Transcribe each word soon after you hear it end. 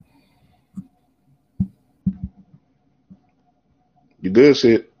You good,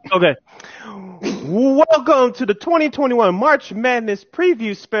 Sid? Okay. Welcome to the 2021 March Madness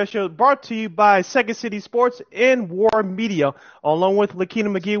Preview Special brought to you by Second City Sports and War Media, along with Lakina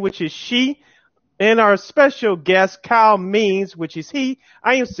McGee, which is she, and our special guest, Kyle Means, which is he.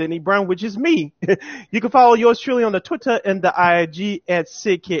 I am Sydney Brown, which is me. You can follow yours truly on the Twitter and the IG at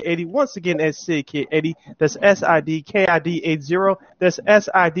SidKid80. Once again, at SidKid80. That's SIDKID80. That's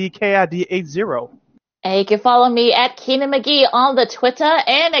SIDKID80. And you can follow me at Keenan McGee on the Twitter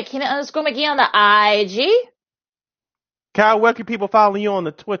and at Keenan_McGee on the IG. Kyle, where can people follow you on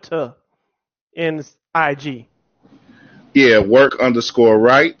the Twitter and IG? Yeah,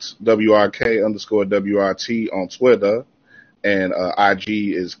 work_right, WRK_WRT on Twitter, and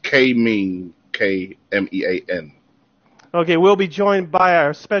IG is KMean, KMEAN. Okay, we'll be joined by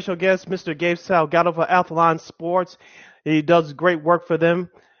our special guest, Mr. Gabe Salgado for Athlon Sports. He does great work for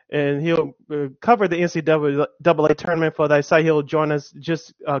them, and he'll cover the NCAA tournament for that site. He'll join us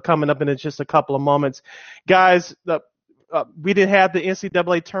just coming up in just a couple of moments. Guys, we did have the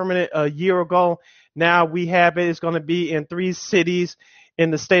NCAA tournament a year ago. Now we have it. It's going to be in 3 cities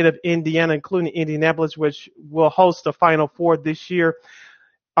in the state of Indiana, including Indianapolis, which will host the Final Four this year.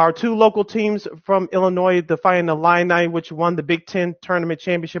 Our 2 local teams from Illinois, the Fighting Illini, which won the Big Ten Tournament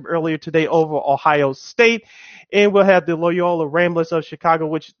Championship earlier today over Ohio State. And we'll have the Loyola Ramblers of Chicago,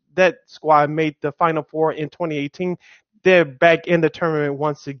 which that squad made the Final Four in 2018. They're back in the tournament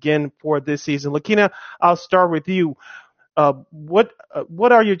once again for this season. Lakina, I'll start with you. What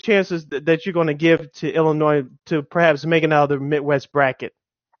are your chances that you're going to give to Illinois to perhaps make it out of the Midwest bracket?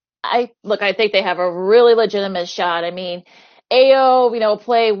 I think they have a really legitimate shot. I mean, Ayo,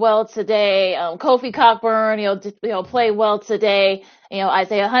 played well today. Kofi Cockburn, played well today.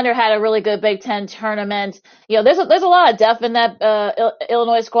 Isaiah Hunter had a really good Big Ten tournament. There's a lot of depth in that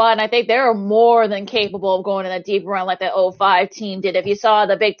Illinois squad, and I think they're more than capable of going in a deep run like that 05 team did. If you saw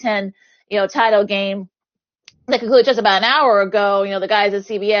the Big Ten, title game that concluded just about an hour ago, the guys at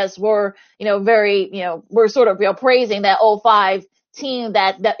CBS were, were sort of, praising that 05 team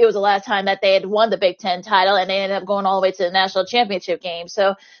that it was the last time that they had won the Big Ten title, and they ended up going all the way to the national championship game.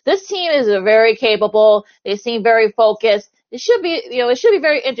 So this team is very capable. They seem very focused. It should be, it should be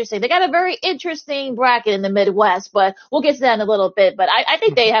very interesting. They got a very interesting bracket in the Midwest, but we'll get to that in a little bit. But I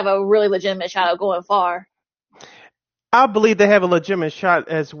think they have a really legitimate shot of going far. I believe they have a legitimate shot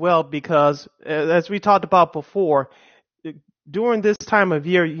as well because, as we talked about before, during this time of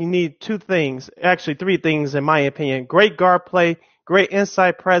year, you need 2 things, actually 3 things in my opinion. Great guard play, great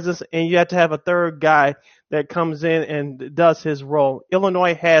inside presence, and you have to have a third guy that comes in and does his role.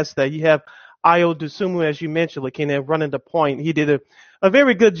 Illinois has that. You have Ayo Dosunmu, as you mentioned, Lakina, running the point. He did a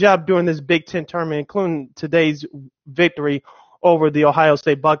very good job during this Big Ten tournament, including today's victory over the Ohio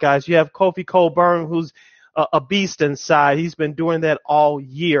State Buckeyes. You have Kofi Cockburn, who's a beast inside. He's been doing that all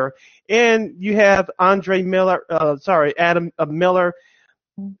year. And you have Adam Miller,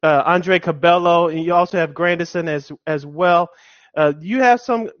 Andre Cabello, and you also have Grandison as well. You have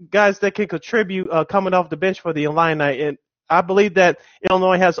some guys that can contribute coming off the bench for the Illini, and I believe that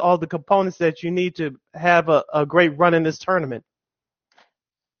Illinois has all the components that you need to have a great run in this tournament.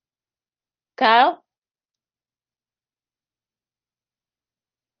 Kyle?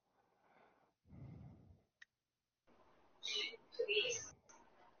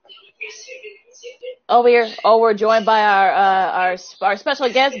 We're joined by our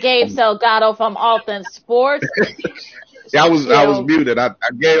special guest, Gabe Salgado from Alton Sports. Yeah, I was muted. I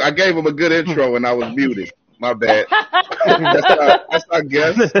gave him a good intro and I was muted. My bad. That's our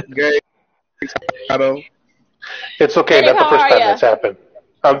guest, Gabe Salgado. It's okay. Hey, that's the first time ya? that's happened.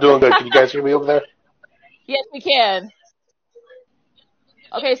 I'm doing good. Can you guys hear me over there? Yes, we can.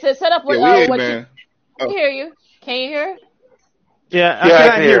 Okay, so set up what man. Can you hear you? Can you hear? Yeah, I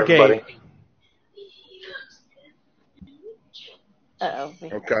can hear Gabe. buddy. Uh-oh.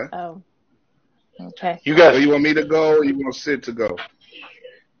 Okay. Oh. Okay. You guys. So you want me to go or you want Sid to go?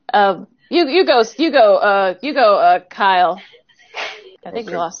 You go, Kyle. I think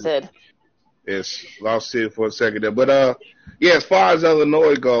we lost Sid. Yes, lost Sid for a second there. But yeah, as far as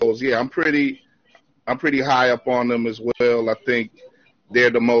Illinois goes, yeah, I'm pretty high up on them as well. I think they're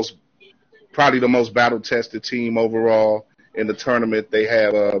probably the most battle tested team overall in the tournament. They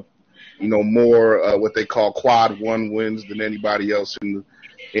have more what they call quad 1 wins than anybody else in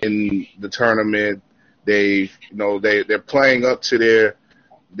the tournament. They're playing up to their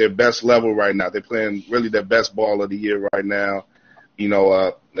best level right now. They're playing really their best ball of the year right now.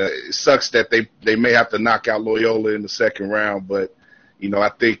 It sucks that they may have to knock out Loyola in the second round, but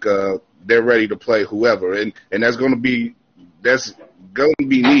I think they're ready to play whoever, and that's going to be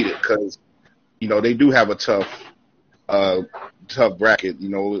needed because they do have a tough tough bracket.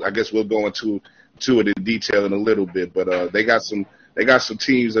 I guess we'll go into it in detail in a little bit, but they got some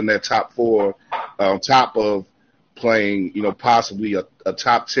teams in their top four, on top of playing, possibly a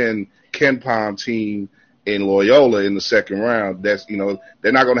top 10 KenPom team in Loyola in the second round. That's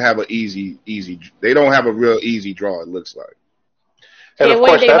they're not going to have an easy. They don't have a real easy draw. It looks like. And what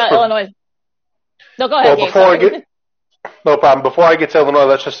do you think about Illinois? No, go ahead. Well, no problem. Before I get to Illinois,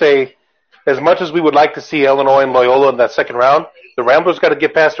 let's just say, as much as we would like to see Illinois and Loyola in that second round, the Ramblers got to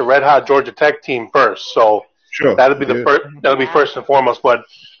get past the red hot Georgia Tech team first. So sure, that'll be first and foremost. But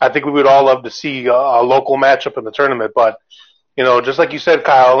I think we would all love to see a local matchup in the tournament. But just like you said,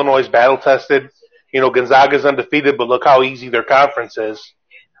 Kyle, Illinois is battle tested. Gonzaga's undefeated, but look how easy their conference is.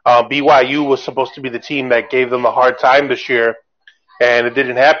 BYU was supposed to be the team that gave them a hard time this year, and it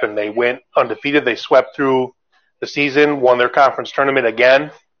didn't happen. They went undefeated. They swept through the season, won their conference tournament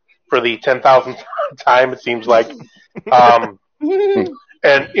again for the 10,000th time, it seems like. And,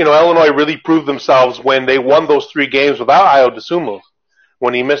 Illinois really proved themselves when they won those 3 games without Ayo Dosunmu.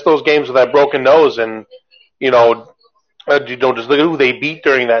 When he missed those games with that broken nose and, just look at who they beat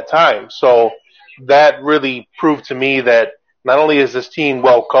during that time. So that really proved to me that not only is this team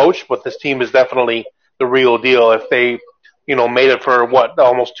well coached, but this team is definitely the real deal if they, made it for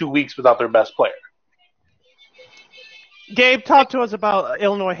almost 2 weeks without their best player. Gabe, talk to us about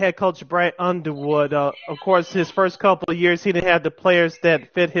Illinois head coach Brad Underwood. Of course, his first couple of years, he didn't have the players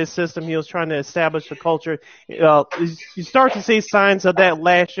that fit his system. He was trying to establish the culture. You start to see signs of that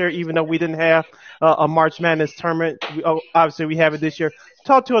last year, even though we didn't have a March Madness tournament. Obviously, we have it this year.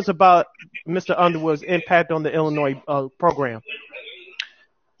 Talk to us about Mr. Underwood's impact on the Illinois program.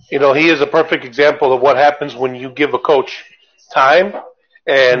 He is a perfect example of what happens when you give a coach time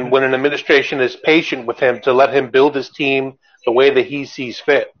and when an administration is patient with him to let him build his team the way that he sees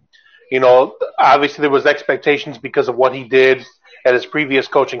fit. Obviously there was expectations because of what he did at his previous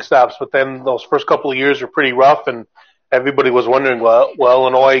coaching stops, but then those first couple of years were pretty rough, and everybody was wondering, well,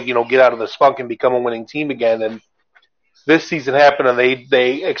 Illinois, get out of this funk and become a winning team again. And this season happened, and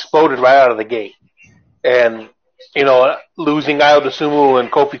they exploded right out of the gate. And, losing Ayo Dosunmu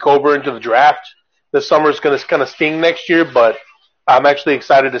and Kofi Cockburn to the draft this summer is going to kind of sting next year, but I'm actually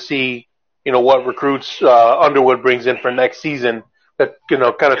excited to see, what recruits Underwood brings in for next season that, kind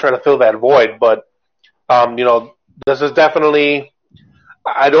of try to fill that void. But, this is definitely,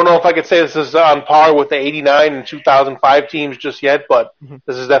 I don't know if I could say this is on par with the 89 and 2005 teams just yet, but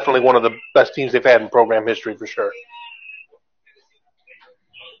this is definitely one of the best teams they've had in program history for sure.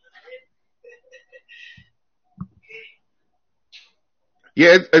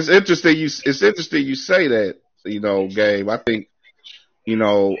 Yeah, it's interesting. It's interesting you say that. Gabe. I think,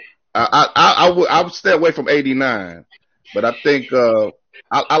 I would stay away from 89, but I think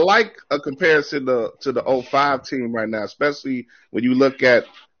I like a comparison to the 05 team right now, especially when you look at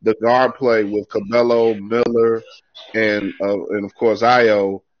the guard play with Cabello, Miller, and of course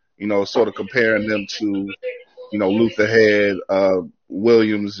Ayo. Sort of comparing them to Luther Head,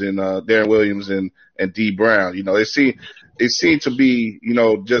 Williams, and Darren Williams and D Brown. It seemed to be,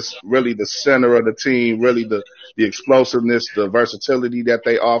 just really the center of the team, really the explosiveness, the versatility that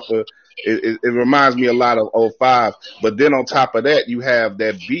they offer. It reminds me a lot of 05. But then on top of that, you have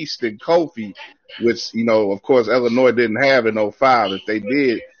that beast in Kofi, which, of course, Illinois didn't have in 05. If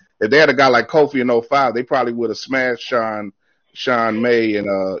they had a guy like Kofi in 05, they probably would have smashed Sean May and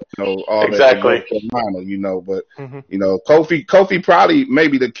all exactly. that in North Carolina, but Kofi probably may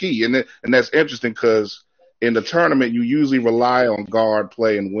be the key, and that's interesting because in the tournament you usually rely on guard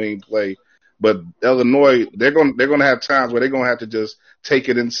play and wing play, but Illinois they're going to have times where they're going to have to just take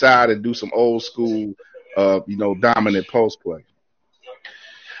it inside and do some old school dominant post play.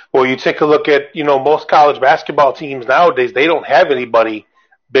 Well, you take a look at most college basketball teams nowadays, they don't have anybody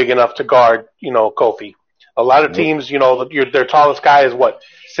big enough to guard Kofi. A lot of teams, their tallest guy is 6'7",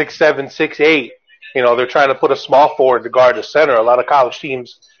 6'8". They're trying to put a small forward to guard the center. A lot of college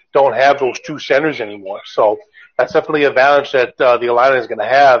teams don't have those two centers anymore. So that's definitely an advantage that the Illini is going to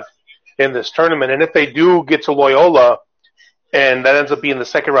have in this tournament. And if they do get to Loyola and that ends up being the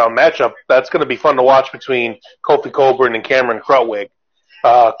second round matchup, that's going to be fun to watch between Kofi Cockburn and Cameron Krutwig.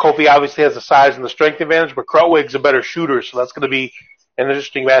 Kofi obviously has the size and the strength advantage, but Krutwig's a better shooter, so that's going to be an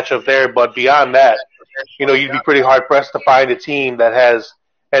interesting matchup there. But beyond that, you'd be pretty hard-pressed to find a team that has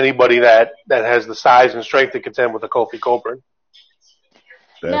anybody that has the size and strength to contend with a Kofi Cockburn.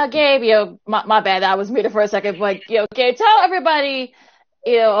 Now, Gabe, my bad, I was muted for a second, but, Gabe, tell everybody,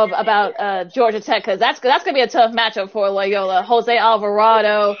 about Georgia Tech, because that's going to be a tough matchup for Loyola. Jose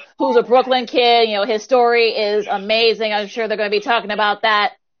Alvarado, who's a Brooklyn kid, his story is amazing. I'm sure they're going to be talking about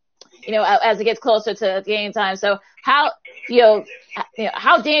that, as it gets closer to game time. So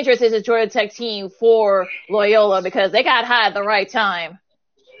how dangerous is the Georgia Tech team for Loyola, because they got hot at the right time.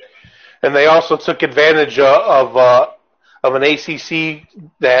 And they also took advantage of an ACC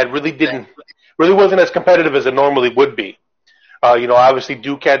that really wasn't as competitive as it normally would be. Obviously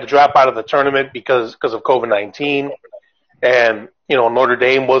Duke had to drop out of the tournament because of COVID-19, and Notre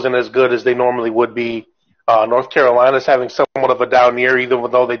Dame wasn't as good as they normally would be. North Carolina's having somewhat of a down year, even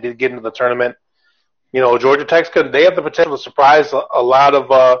though they did get into the tournament. Georgia Tech's they have the potential to surprise a lot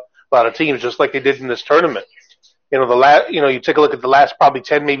of teams, just like they did in this tournament. You take a look at the last probably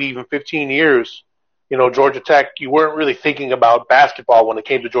 10, maybe even 15 years. Georgia Tech, you weren't really thinking about basketball when it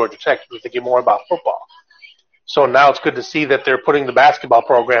came to Georgia Tech. You were thinking more about football. So now it's good to see that they're putting the basketball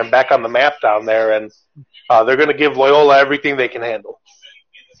program back on the map down there, and they're going to give Loyola everything they can handle.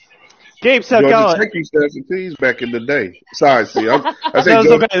 Gabe Georgia Tech used to have some teams back in the day. Sorry, see, I said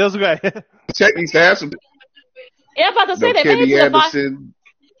that was okay. Tech used to have some. Yeah, I'm about to say they made Kenny it to Anderson.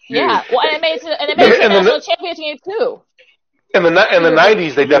 Yeah, well, and it made it to the national championship too. In the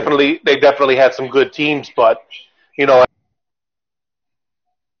 90s, they definitely had some good teams, but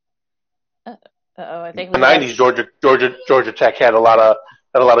I think in the 90s, Georgia Tech had a lot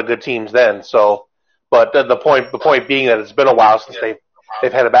of good teams then. So, but the point being that it's been a while since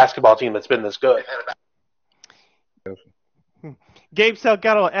they've had a basketball team that's been this good. Gabe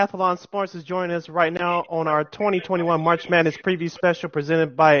Salgado of Athlon Sports is joining us right now on our 2021 March Madness preview special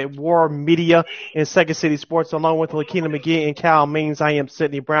presented by War Media and Second City Sports, along with Lakina McGee and Cal Means. I am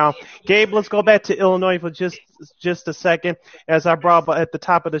Sidney Brown. Gabe, let's go back to Illinois for just a second. As I brought up at the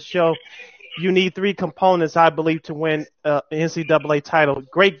top of the show, you need three components, I believe, to win an NCAA title.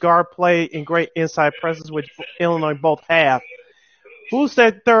 Great guard play and great inside presence, which Illinois both have. Who's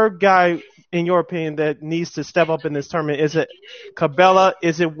that third guy, in your opinion, that needs to step up in this tournament? Is it Cabela?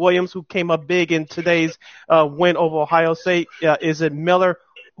 Is it Williams, who came up big in today's win over Ohio State? Is it Miller?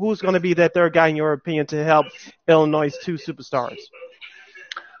 Who's going to be that third guy, in your opinion, to help Illinois' two superstars?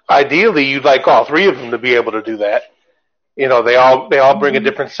 Ideally, you'd like all three of them to be able to do that. They all bring a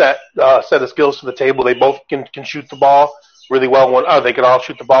different set of skills to the table. They both can shoot the ball really well. They can all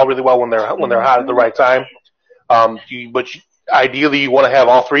shoot the ball really well when they're hot at the right time. Ideally, you want to have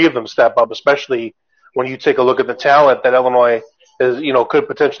all three of them step up, especially when you take a look at the talent that Illinois could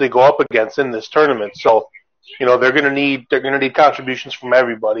potentially go up against in this tournament. So, they're going to need contributions from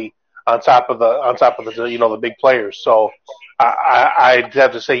everybody on top of the big players. So, I'd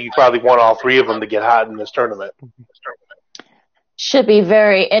have to say you probably want all three of them to get hot in this tournament. Should be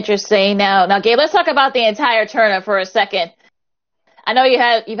very interesting. Now, Gabe, let's talk about the entire tournament for a second. I know you've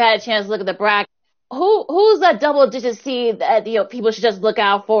had a chance to look at the bracket. Who's that double-digit seed that people should just look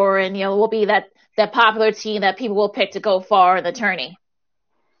out for, and will be that popular team that people will pick to go far in the tourney?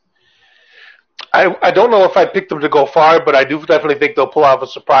 I don't know if I picked them to go far, but I do definitely think they'll pull off a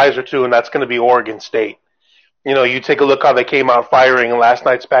surprise or two, and that's going to be Oregon State. You take a look how they came out firing in last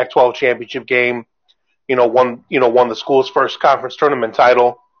night's Pac-12 championship game. Won the school's first conference tournament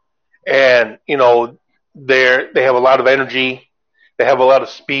title, and they have a lot of energy, they have a lot of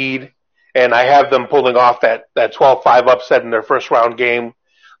speed. And I have them pulling off that 12-5 upset in their first round game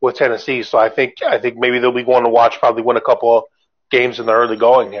with Tennessee. So I think maybe they'll be going to watch, probably win a couple of games in the early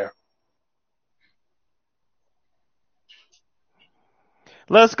going here.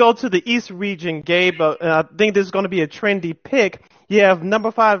 Let's go to the East region, Gabe. I think this is going to be a trendy pick. You have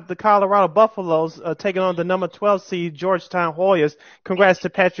number 5, the Colorado Buffaloes, taking on the number 12 seed Georgetown Hoyas. Congrats to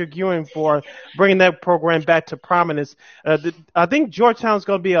Patrick Ewing for bringing that program back to prominence. I think Georgetown's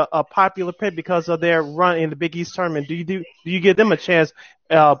going to be a popular pick because of their run in the Big East tournament. Do you give them a chance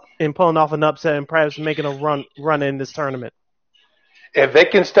in pulling off an upset and perhaps making a run in this tournament? If they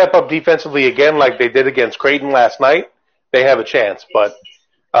can step up defensively again like they did against Creighton last night, they have a chance. But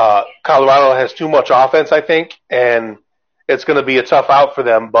Colorado has too much offense, I think, and it's going to be a tough out for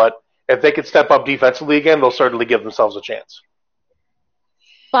them. But if they could step up defensively again, they'll certainly give themselves a chance.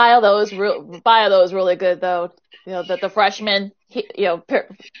 Biodo is really good, though. The freshman, he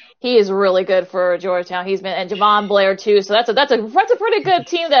is really good for Georgetown. And Javon Blair too. So that's a pretty good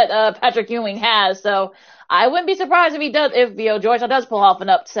team that Patrick Ewing has. So I wouldn't be surprised if Georgetown does pull off an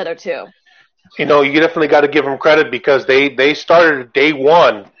upset or two. You definitely got to give them credit because they started day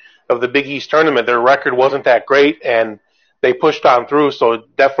one of the Big East tournament. Their record wasn't that great, and they pushed on through. So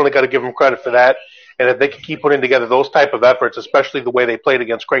definitely got to give them credit for that. And if they can keep putting together those type of efforts, especially the way they played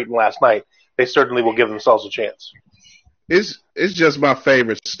against Creighton last night, they certainly will give themselves a chance. It's just my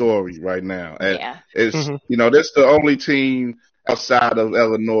favorite story right now. And yeah. It's that's the only team outside of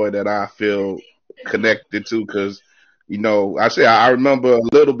Illinois that I feel connected to because I remember a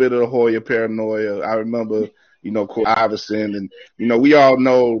little bit of the Hoya paranoia. I remember Corey Iverson. And, we all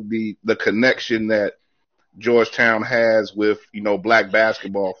know the connection that Georgetown has with, black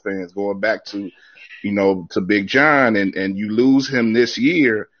basketball fans going back to, to Big John, and you lose him this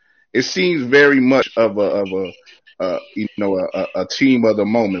year. It seems very much of a team of the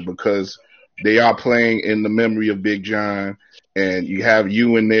moment, because they are playing in the memory of Big John, and you have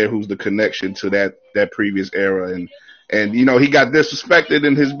you in there who's the connection to that previous era. And he got disrespected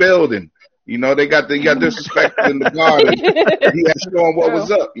in his building. He got disrespected in the garden. He had to show him what was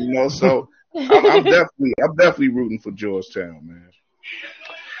up, so I'm definitely rooting for Georgetown, man.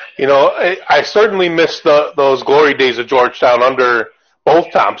 I certainly miss those glory days of Georgetown under both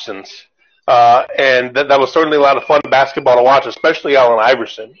Thompsons. And that was certainly a lot of fun basketball to watch, especially Allen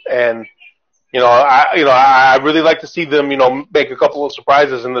Iverson. And, I really like to see them, make a couple of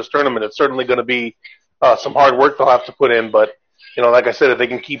surprises in this tournament. It's certainly going to be some hard work they'll have to put in. But, like I said, if they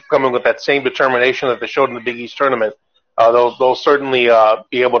can keep coming with that same determination that they showed in the Big East tournament, they'll certainly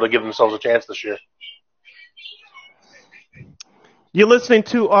be able to give themselves a chance this year. You're listening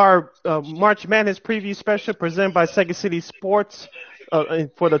to our March Madness preview special presented by Second City Sports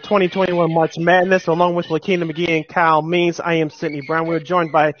for the 2021 March Madness, along with Lakina McGee and Kyle Means. I am Sidney Brown. We're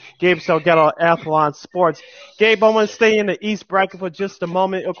joined by Gabe Salgado of Athlon Sports. Gabe, I want to stay in the East bracket for just a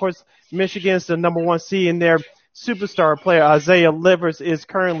moment. Of course, Michigan's the number 1 seed, and their superstar player, Isaiah Livers, is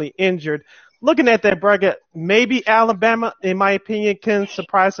currently injured. Looking at that bracket, maybe Alabama, in my opinion, can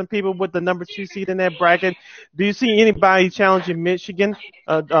surprise some people with the number 2 seed in that bracket. Do you see anybody challenging Michigan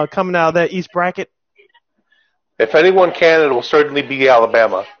coming out of that East bracket? If anyone can, it will certainly be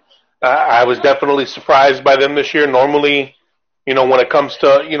Alabama. I was definitely surprised by them this year. Normally, when it comes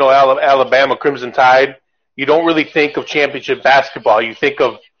to, Alabama Crimson Tide, you don't really think of championship basketball. You think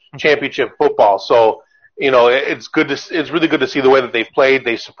of championship football. So, it's really good to see the way that they've played.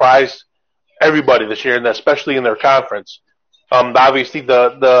 They surprised everybody this year, and especially in their conference. Obviously,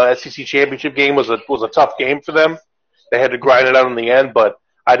 the SEC championship game was a tough game for them. They had to grind it out in the end, but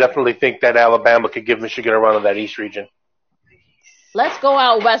I definitely think that Alabama could give Michigan a run in that East region. Let's go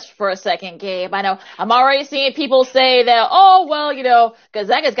out west for a second, Gabe. I know I'm already seeing people say that,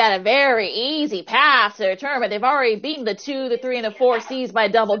 Gonzaga's got a very easy path to the tournament. They've already beaten the 2, the 3, and the 4 seeds by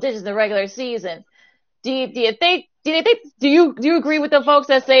double digits in the regular season. Do you agree with the folks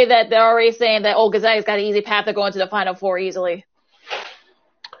that say that they're already saying that, Gonzaga's got an easy path to go into the Final Four easily?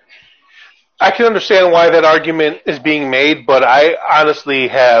 I can understand why that argument is being made, but I honestly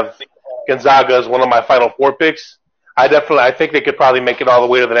have Gonzaga as one of my Final Four picks. I think they could probably make it all the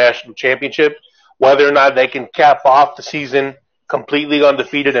way to the national championship. Whether or not they can cap off the season completely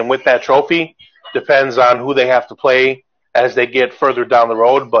undefeated and with that trophy depends on who they have to play as they get further down the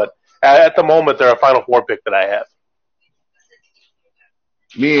road. But at the moment, they're a Final Four pick that I have.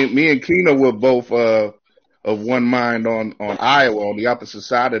 Me and Keena were both of one mind on Iowa on the opposite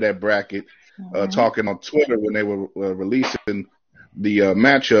side of that bracket. Talking on Twitter when they were releasing the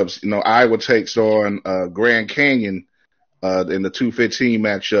matchups. Iowa takes on Grand Canyon in the 2:15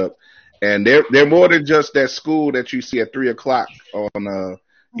 matchup, and they're more than just that school that you see at 3:00 on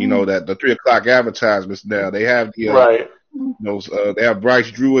that the 3:00 advertisements. Now they have right. They have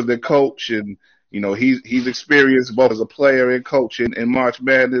Bryce Drew as their coach, and he's experienced both as a player and coach in March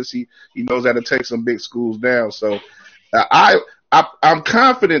Madness. He knows how to take some big schools down. So I'm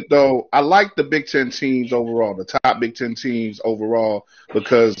confident, though. I like the Big Ten teams overall, the top Big Ten teams overall,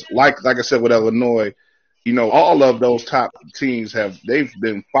 because like I said with Illinois, all of those top teams they've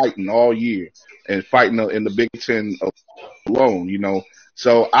been fighting all year and fighting in the Big Ten alone.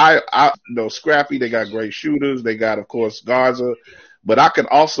 So I Scrappy, they got great shooters. They got, of course, Garza, but I can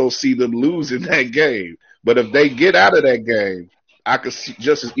also see them losing that game. But if they get out of that game, I could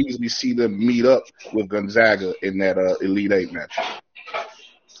just as easily see them meet up with Gonzaga in that Elite Eight match.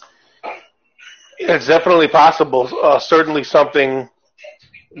 It's definitely possible. Certainly something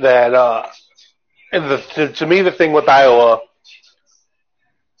that, to me, the thing with Iowa,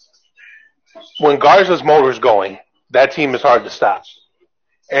 when Garza's motor's going, that team is hard to stop.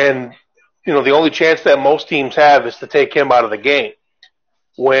 And, the only chance that most teams have is to take him out of the game.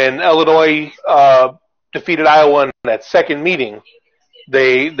 When Illinois defeated Iowa in that second meeting,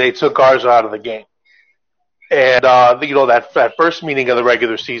 they took Garza out of the game. And, that first meeting of the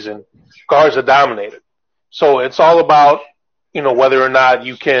regular season, Garza dominated. So it's all about, whether or not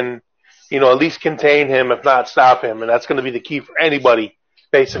you can, at least contain him, if not stop him. And that's going to be the key for anybody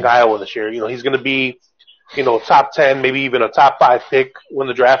facing Iowa this year. He's going to be, top 10, maybe even a top 5 pick when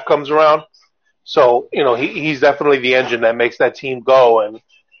the draft comes around. So, he's definitely the engine that makes that team go. And,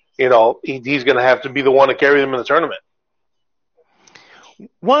 he's going to have to be the one to carry them in the tournament.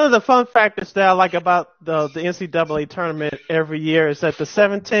 One of the fun factors that I like about the NCAA tournament every year is that the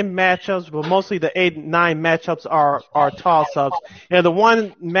 7-10 matchups, but mostly the 8-9 matchups are toss-ups. And the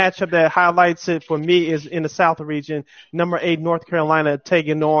one matchup that highlights it for me is in the South region, number 8 North Carolina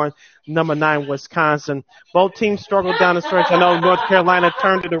taking on number 9 Wisconsin. Both teams struggled down the stretch. I know North Carolina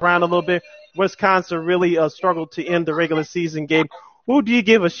turned it around a little bit. Wisconsin really struggled to end the regular season game. Who do you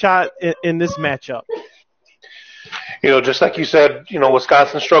give a shot in this matchup? Just like you said,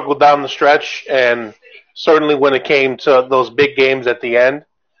 Wisconsin struggled down the stretch, and certainly when it came to those big games at the end.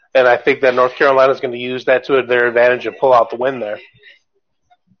 And I think that North Carolina is going to use that to their advantage and pull out the win there.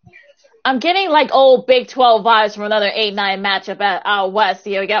 I'm getting like old Big 12 vibes from another 8-9 matchup out west.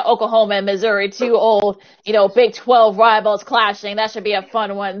 You got Oklahoma and Missouri, two old, Big 12 rivals clashing. That should be a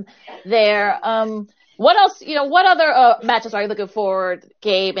fun one there. What else, what other matchups are you looking forward,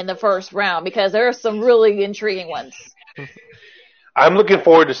 Gabe, in the first round? Because there are some really intriguing ones. I'm looking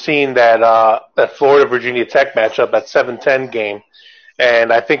forward to seeing that Florida-Virginia Tech matchup, that 7-10 game.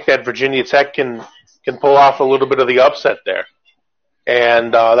 And I think that Virginia Tech can pull off a little bit of the upset there.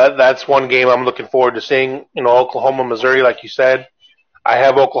 And that's one game I'm looking forward to seeing. Oklahoma, Missouri, like you said. I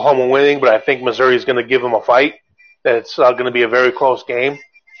have Oklahoma winning, but I think Missouri is going to give them a fight. It's going to be a very close game.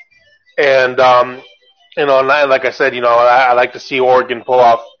 And, like I said, I like to see Oregon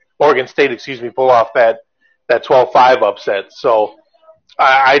State pull off that 12-5 upset. So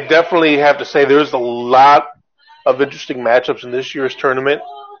I definitely have to say there's a lot of interesting matchups in this year's tournament.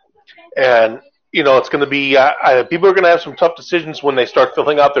 And, it's going to be people are going to have some tough decisions when they start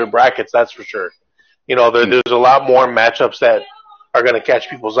filling out their brackets, that's for sure. There's a lot more matchups that are going to catch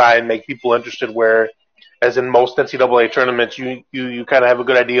people's eye and make people interested, where, as in most NCAA tournaments, you kind of have a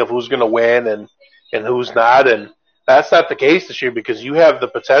good idea of who's going to win and who's not. And that's not the case this year, because you have the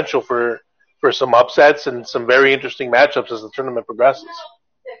potential for some upsets and some very interesting matchups as the tournament progresses.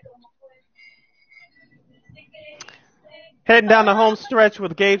 Heading down the home stretch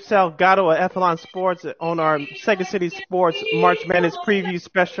with Gabe Salgado at Athlon Sports on our Second City Sports March Madness preview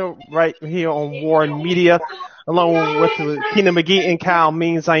special right here on Warren Media, along with Keenan McGee and Kyle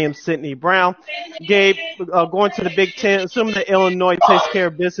Means. I am Sidney Brown. Gabe, going to the Big Ten, assuming that Illinois takes care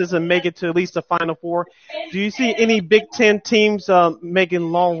of business and make it to at least the Final Four, do you see any Big Ten teams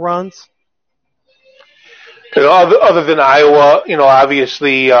making long runs? Other than Iowa,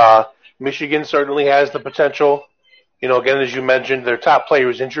 obviously Michigan certainly has the potential. Again, as you mentioned, their top player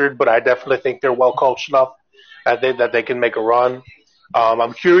is injured, but I definitely think they're well coached enough that they can make a run.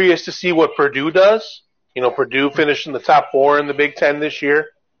 I'm curious to see what Purdue does. Purdue finished in the top 4 in the Big Ten this year.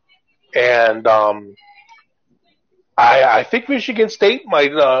 And I think Michigan State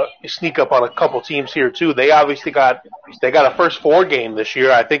might sneak up on a couple teams here, too. They obviously got a first 4 game this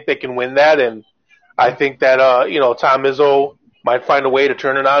year. I think they can win that, and I think that, Tom Izzo might find a way to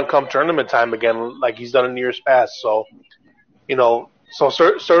turn it on come tournament time again, like he's done in years past. So,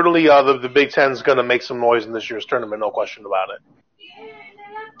 certainly the Big Ten's going to make some noise in this year's tournament, no question about it.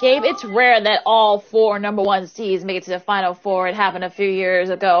 Gabe, it's rare that all 4 number 1 seeds make it to the Final Four. It happened a few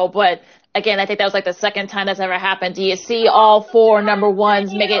years ago, but again, I think that was like the second time that's ever happened. Do you see all 4 number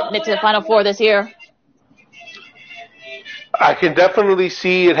 1s make it to the Final Four this year? I can definitely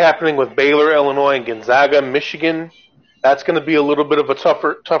see it happening with Baylor, Illinois, and Gonzaga. Michigan, that's going to be a little bit of a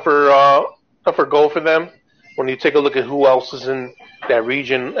tougher goal for them when you take a look at who else is in that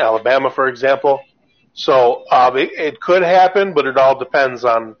region, Alabama, for example. So it could happen, but it all depends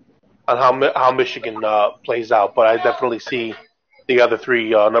on how Michigan plays out. But I definitely see the other 3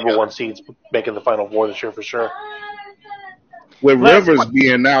 number 1 seeds making the Final Four this year for sure. With Rivers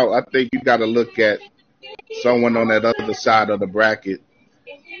being out, I think you got to look at someone on that other side of the bracket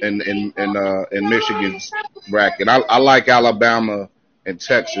in Michigan's bracket. I like Alabama and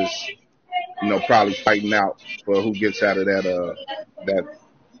Texas, probably fighting out for who gets out of that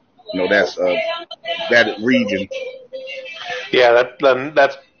region. Yeah,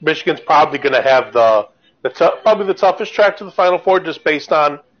 that's Michigan's probably going to have probably the toughest track to the Final Four, just based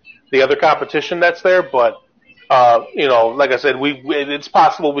on the other competition that's there. But like I said, it's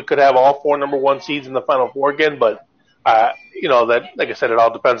possible we could have all 4 number 1 seeds in the Final Four again. But that, like I said, it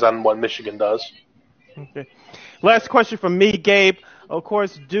all depends on what Michigan does. Okay. Last question from me, Gabe. Of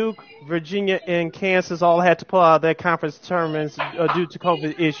course, Duke, Virginia, and Kansas all had to pull out their conference tournaments due to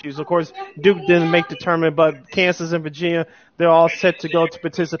COVID issues. Of course, Duke didn't make the tournament, but Kansas and Virginia, they're all set to go to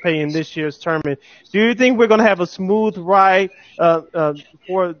participate in this year's tournament. Do you think we're going to have a smooth ride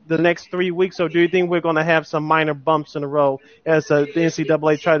for the next 3 weeks, or do you think we're going to have some minor bumps in the road as the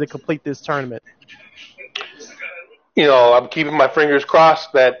NCAA tries to complete this tournament? I'm keeping my fingers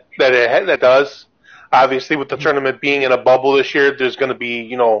crossed that does. Obviously, with the tournament being in a bubble this year, there's going to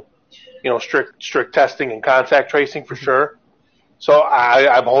be strict testing and contact tracing for sure. So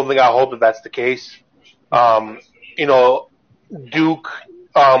I'm holding out hope that that's the case. Duke,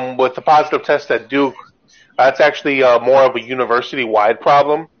 with the positive test at Duke, that's actually more of a university-wide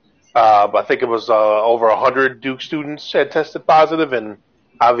problem. I think it was over 100 Duke students had tested positive, and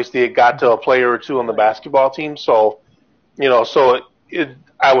obviously it got to a player or two on the basketball team. So,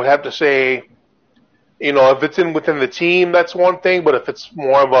 I would have to say, if it's within the team, that's one thing. But if it's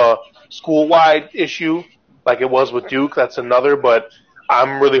more of a school-wide issue, like it was with Duke, that's another. But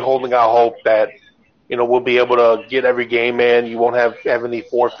I'm really holding out hope that, we'll be able to get every game in. You won't have any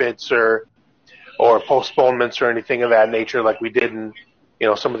forfeits or postponements or anything of that nature like we did in,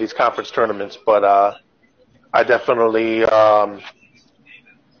 some of these conference tournaments. But I definitely I'm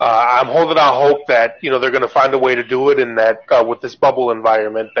holding out hope that, they're going to find a way to do it, and that with this bubble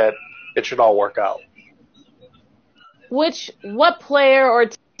environment that it should all work out. What player or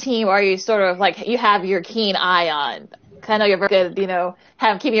team are you sort of like you have your keen eye on? I know you're very good,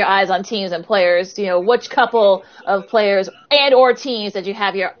 keeping your eyes on teams and players. Which couple of players and or teams that are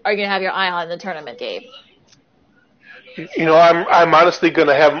going to have your eye on in the tournament game? I'm honestly going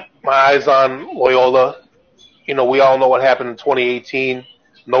to have my eyes on Loyola. We all know what happened in 2018.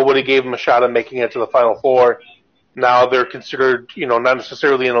 Nobody gave them a shot at making it to the Final Four. Now they're considered, not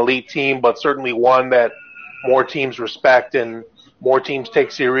necessarily an elite team, but certainly one that more teams respect and more teams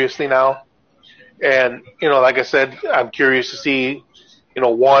take seriously now. And, like I said, I'm curious to see,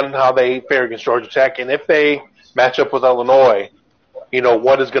 one, how they fare against Georgia Tech, and if they match up with Illinois,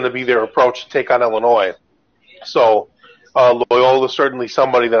 what is going to be their approach to take on Illinois. So Loyola is certainly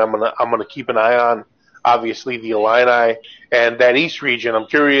somebody that I'm gonna keep an eye on. Obviously, the Illini and that East region. I'm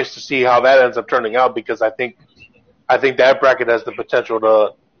curious to see how that ends up turning out, because I think that bracket has the potential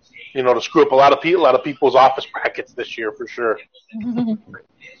to, to screw up a lot of people's office brackets this year for sure.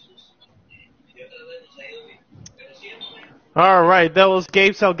 All right, that was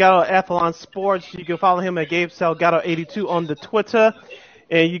Gabe Salgado, Athlon Sports. You can follow him at Gabe Salgado82 on the Twitter,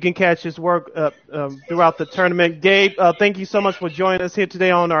 and you can catch his work throughout the tournament. Gabe, thank you so much for joining us here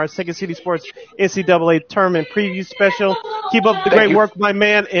today on our Second City Sports NCAA Tournament Preview Special. Keep up the great work, my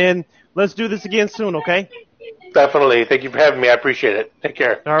man, and let's do this again soon, okay? Definitely. Thank you for having me. I appreciate it. Take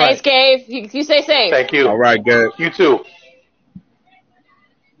care. All right. Thanks, Gabe. You stay safe. Thank you. All right, Gabe. You too.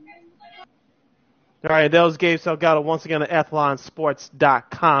 All right, that was Gabe Salgado once again at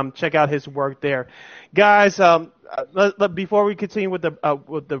athlonsports.com. Check out his work there. Guys, before we continue with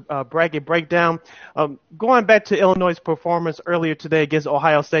the bracket breakdown, going back to Illinois' performance earlier today against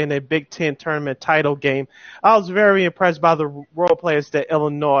Ohio State in their Big Ten tournament title game, I was very impressed by the role players that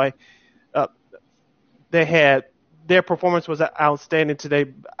Illinois they had. Their performance was outstanding today.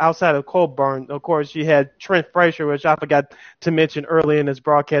 Outside of Colburn, of course, you had Trent Frazier, which I forgot to mention early in this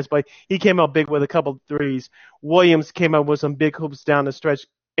broadcast, but he came out big with a couple of threes. Williams came up with some big hoops down the stretch.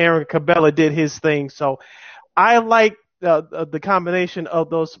 Aaron Cabela did his thing. So I like the combination of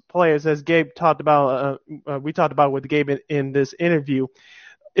those players, as Gabe talked about. We talked about with Gabe in this interview.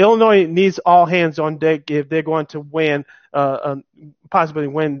 Illinois needs all hands on deck if they're going to win, possibly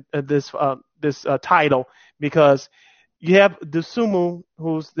win this title, because you have Dosunmu,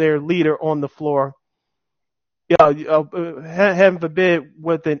 who's their leader on the floor. Heaven forbid,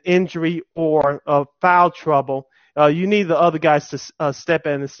 with an injury or foul trouble, you need the other guys to step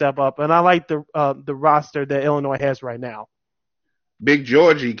in and step up. And I like the roster that Illinois has right now. Big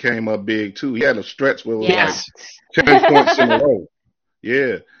Georgie came up big too. He had a stretch where it was like 10 points in a row.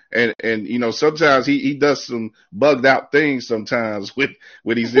 Yeah. And sometimes he does some bugged out things sometimes when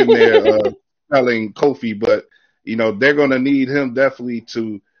he's in there telling Kofi, but they're going to need him definitely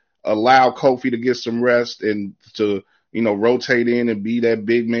to allow Kofi to get some rest and to rotate in and be that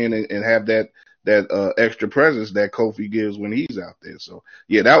big man and have that extra presence that Kofi gives when he's out there. So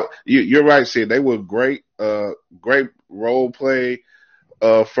yeah, you're right, Sid. They were great role play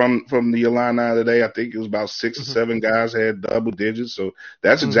from the Illini today. I think it was about 6 or 7 guys had double digits. So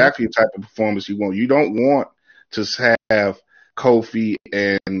that's exactly the type of performance you want. You don't want to have Kofi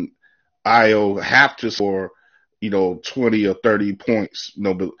and Io have to score 20 or 30 points,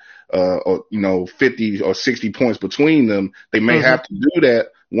 or 50 or 60 points between them. They may have to do that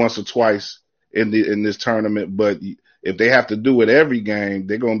once or twice in this tournament, but if they have to do it every game,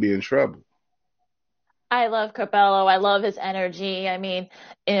 they're going to be in trouble. I love Capello. I love his energy. I mean,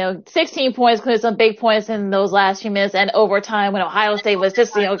 16 points, including some big points in those last few minutes and overtime when Ohio State was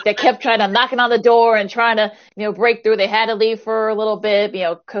just, they kept trying to knocking on the door and trying to, break through. They had to leave for a little bit.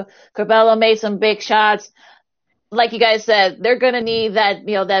 Capello made some big shots. like you guys said, they're going to need that,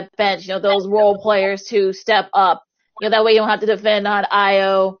 that bench, those role players to step up. That way you don't have to defend on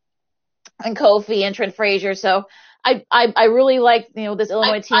Io and Kofi and Trent Frazier. So I really like, this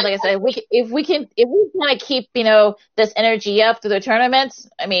Illinois team. Like I said, if we can kind of keep, this energy up through the tournaments,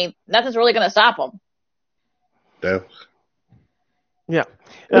 I mean, nothing's really going to stop them. Definitely. Yeah.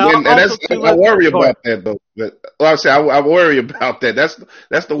 And I worry about that though. I worry about that.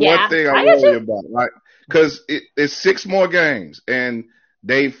 That's the one thing I worry about. Like, cause it's 6 more games and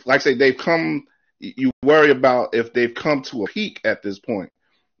they've come, you worry about if they've come to a peak at this point.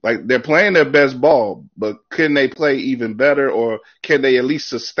 Like they're playing their best ball, but can they play even better, or can they at least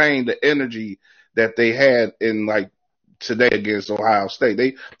sustain the energy that they had in like today against Ohio State?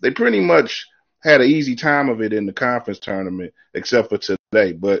 They pretty much had an easy time of it in the conference tournament, except for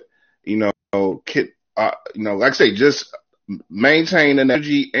today. But like I say, just maintain the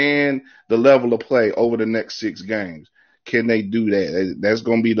energy and the level of play over the next 6 games. Can they do that? That's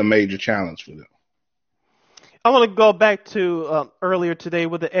going to be the major challenge for them. I want to go back to earlier today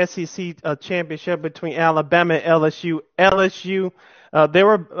with the SEC championship between Alabama and LSU. LSU, they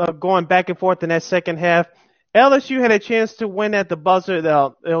were going back and forth in that second half. LSU had a chance to win at the buzzer.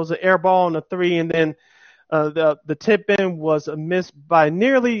 There was an air ball on the 3, and then the tip-in was missed by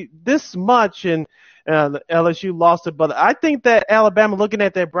nearly this much, and LSU lost it. But I think that Alabama, looking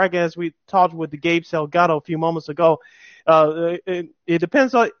at that bracket, as we talked with the Gabe Salgado a few moments ago, it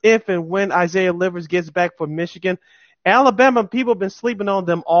depends on if and when Isaiah Livers gets back for Michigan. Alabama, people have been sleeping on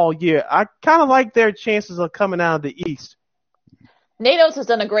them all year. I kind of like their chances of coming out of the East. Nate Oates has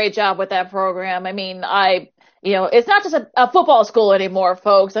done a great job with that program. I mean, it's not just a football school anymore,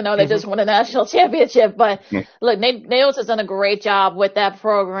 folks. I know they just won a national championship, but look, Nate Oates has done a great job with that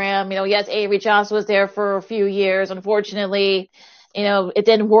program. Yes, Avery Johnson was there for a few years. Unfortunately, it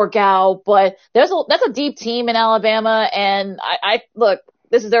didn't work out, but that's a deep team in Alabama. And I look,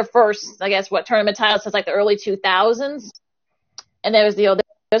 this is their first, I guess, tournament title since like the early 2000s. And there's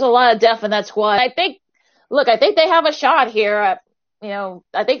a lot of depth in that squad. I think they have a shot here.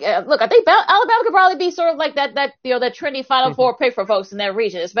 I think Alabama could probably be sort of like that trendy Final Four pick for folks in that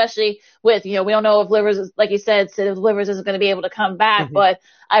region, especially with, we don't know if Livers is, like you said, if Livers isn't going to be able to come back, but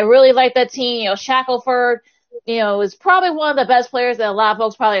I really like that team. Shackelford, is probably one of the best players that a lot of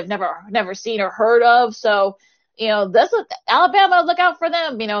folks probably have never seen or heard of. So, that's Alabama, look out for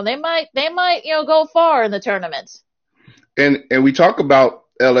them. They might, go far in the tournament. And we talk about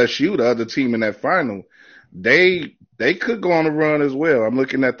LSU, the other team in that final. They could go on a run as well. I'm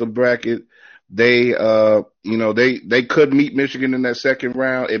looking at the bracket. They could meet Michigan in that second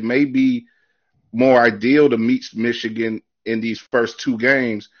round. It may be more ideal to meet Michigan in these first 2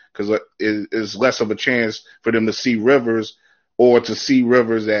 games because it's less of a chance for them to see Rivers or to see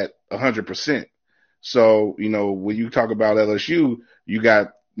Rivers at 100%. So, when you talk about LSU, you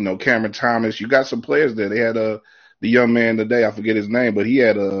got, Cameron Thomas, you got some players there. They had the young man today, I forget his name, but he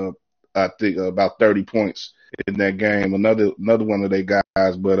had I think about 30 points in that game. Another one of their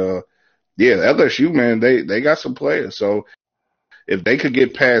guys. But LSU, man, they got some players. So if they could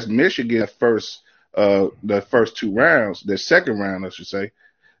get past Michigan the first 2 rounds, the second round, I should say,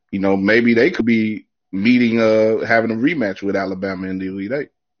 maybe they could be meeting having a rematch with Alabama in the Elite Eight.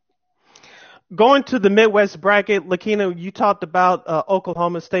 Going to the Midwest bracket, Lakina, you talked about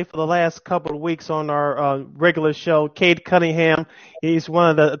Oklahoma State for the last couple of weeks on our regular show. Cade Cunningham, he's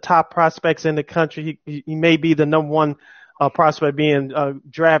one of the top prospects in the country. He may be the number 1 prospect being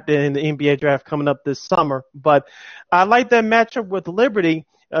drafted in the NBA draft coming up this summer. But I like that matchup with Liberty.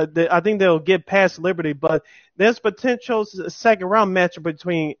 I think they'll get past Liberty, but there's potential second-round matchup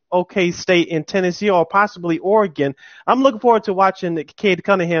between OK State and Tennessee or possibly Oregon. I'm looking forward to watching Cade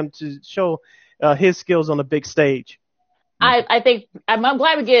Cunningham to show his skills on the big stage. I think I'm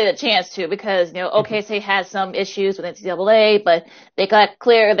glad we get a chance to because OK State has some issues with NCAA, but they got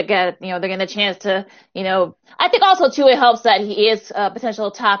clear. They got they're getting a chance to I think also too it helps that he is a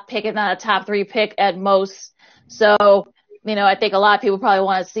potential top pick, if not a top 3 pick at most. So I think a lot of people probably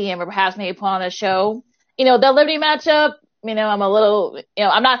want to see him or perhaps maybe put on a show. The Liberty matchup. I'm a little,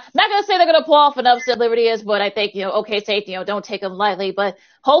 I'm not going to say they're going to pull off an upset Liberty is, but I think, OK State, don't take them lightly, but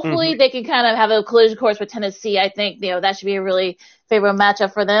hopefully they can kind of have a collision course with Tennessee. I think, that should be a really favorable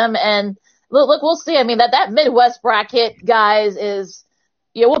matchup for them. And look, we'll see. I mean, that Midwest bracket, guys, is,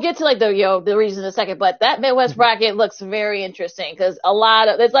 we'll get to like the regions in a second, but that Midwest bracket looks very interesting because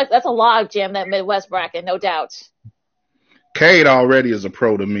that's a log jam, that Midwest bracket, no doubt. Cade already is a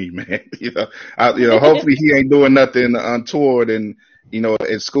pro to me, man. Hopefully he ain't doing nothing untoward and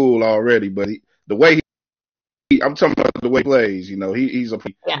at school already. But the way I'm talking about the way he plays. You know, he's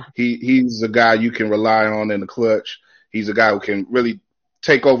a guy you can rely on in the clutch. He's a guy who can really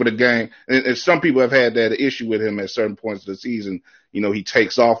take over the game. And some people have had that issue with him at certain points of the season. You know, he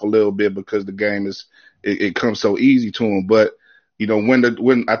takes off a little bit because the game it comes so easy to him. But you know, when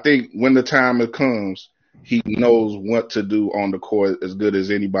the time comes, he knows what to do on the court as good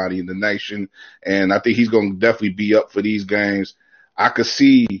as anybody in the nation. And I think he's going to definitely be up for these games. I could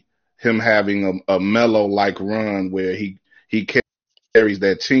see him having a Melo-like run where he carries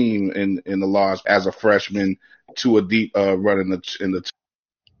that team in the large as a freshman to a deep run in the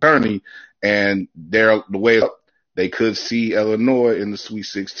tourney. And the way up, they could see Illinois in the Sweet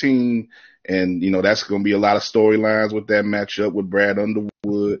 16. And, you know, that's going to be a lot of storylines with that matchup with Brad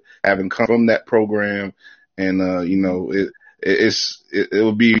Underwood having come from that program. And, you know,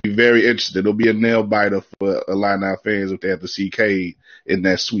 it'll be very interesting. It'll be a nail biter for Illini fans if they have to see Cade in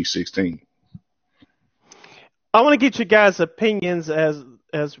that Sweet 16. I want to get you guys' opinions as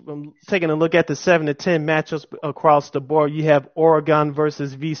I'm taking a look at the 7-10 matchups across the board. You have Oregon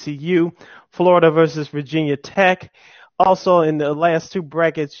versus VCU, Florida versus Virginia Tech. Also, in the last two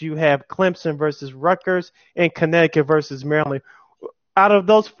brackets, you have Clemson versus Rutgers and Connecticut versus Maryland. Out of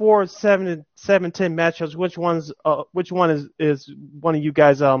those 7-10 matchups, which one is one of you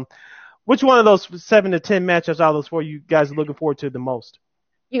guys? Which one of those 7 to 10 matchups out of those four you guys are looking forward to the most?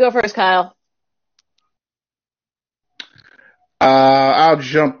 You go first, Kyle. I'll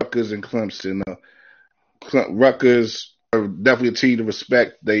jump Rutgers and Clemson. Rutgers are definitely a team to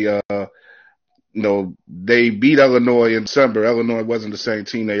respect. They beat Illinois in December. Illinois wasn't the same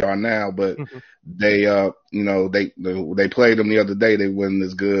team they are now, but they played them the other day. They wasn't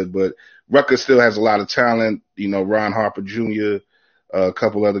as good, but Rutgers still has a lot of talent. You know, Ron Harper Jr., a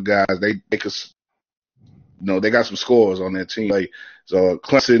couple other guys. They got some scores on their team. So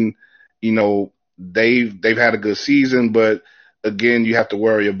Clemson, you know, they've had a good season, but again, you have to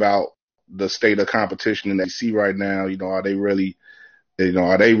worry about the state of competition in the ACC right now. You know, are they really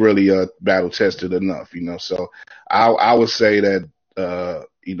battle tested enough? You know, so I would say that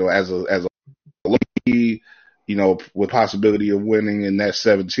as a league, you know, with possibility of winning in that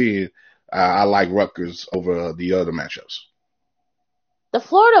 17, I like Rutgers over the other matchups. The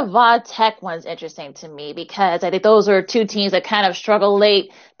Florida VOD Tech one's interesting to me because I think those are two teams that kind of struggle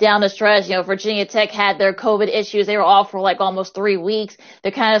late down the stretch. You know, Virginia Tech had their COVID issues. They were off for like almost 3 weeks.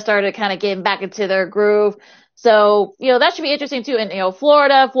 They kind of started getting back into their groove. So, you know, that should be interesting too. And, you know,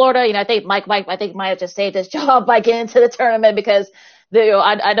 Florida, you know, I think Mike might have just saved his job by getting into the tournament because,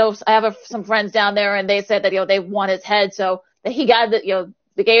 I know I have some friends down there and they said that, you know, they won his head. So that he got the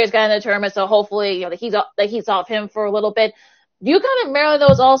Gators got in the tournament. So hopefully, you know, that he's off him for a little bit. UConn and Maryland,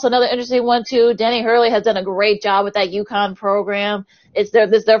 though, is also another interesting one, too. Danny Hurley has done a great job with that UConn program. This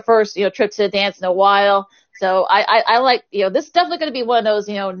is their first, you know, trip to the dance in a while. So I like, you know, this is definitely going to be one of those,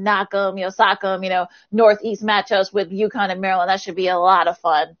 you know, knock 'em, you know, sock 'em, you know, Northeast matchups with UConn and Maryland. That should be a lot of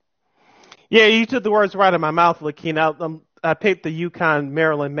fun. Yeah, you took the words right out of my mouth, Lakina. I picked the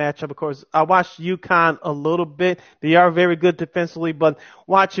UConn-Maryland matchup. Of course, I watched UConn a little bit. They are very good defensively, but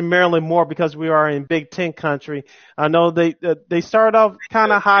watching Maryland more because we are in Big Ten country. I know they started off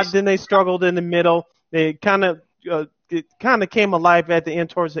kind of hot, then they struggled in the middle. They kind of came alive at the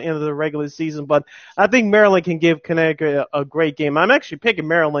end towards the end of the regular season, but I think Maryland can give Connecticut a great game. I'm actually picking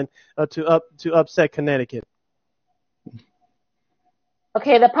Maryland to upset Connecticut.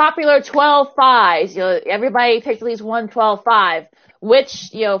 Okay, the popular 12-5s. You know, everybody picked at least one 12-5. Which,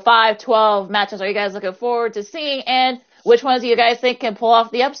 you know, 5-12 matches are you guys looking forward to seeing, and which ones do you guys think can pull off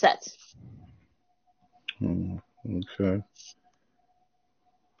the upsets? Okay.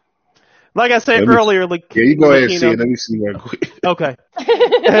 Like I said earlier, you go ahead and see it. Let me see real quick. Okay.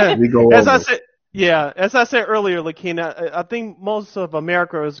 We go as I said earlier, Lakina, I think most of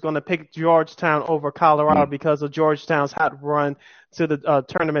America is going to pick Georgetown over Colorado because of Georgetown's hot run to the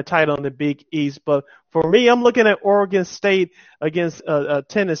tournament title in the Big East. But for me, I'm looking at Oregon State against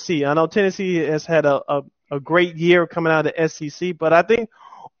Tennessee. I know Tennessee has had a great year coming out of the SEC, but I think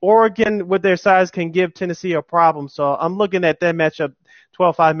Oregon, with their size, can give Tennessee a problem. So I'm looking at that matchup,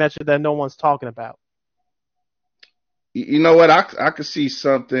 12-5 matchup that no one's talking about. You know what? I could see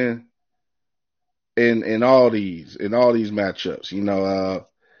something in all these matchups. You know,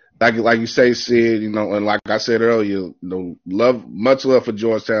 like you say, Sid, you know, and like I said earlier, you know, much love for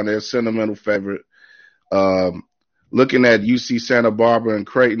Georgetown. They're a sentimental favorite. Looking at UC Santa Barbara and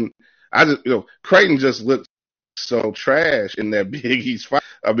Creighton, Creighton just looked so trash in that Big East fight.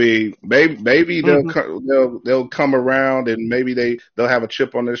 I mean, maybe they'll come around and maybe they'll have a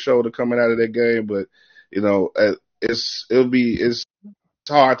chip on their shoulder coming out of that game, but you know, it's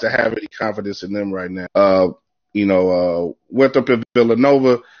hard to have any confidence in them right now. Winthrop and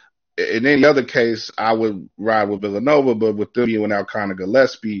Villanova. In any other case, I would ride with Villanova, but with them being without Connor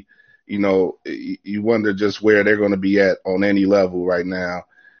Gillespie, you wonder just where they're going to be at on any level right now.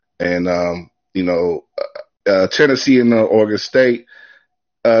 And, Tennessee and Oregon State.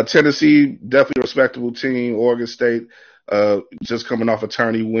 Tennessee, definitely a respectable team. Oregon State, just coming off a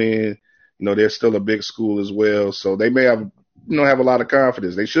tourney win. They're still a big school as well. So they may have a lot of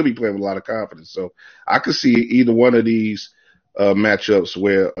confidence. They should be playing with a lot of confidence. So I could see either one of these matchups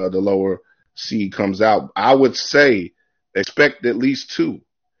where the lower seed comes out. I would say expect at least two.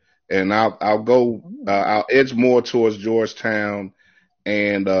 And I'll edge more towards Georgetown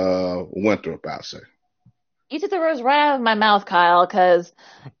and Winthrop, I'll say. You took the words right out of my mouth, Kyle, because,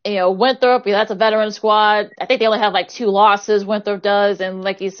 Winthrop, that's a veteran squad. I think they only have like 2 losses, Winthrop does. And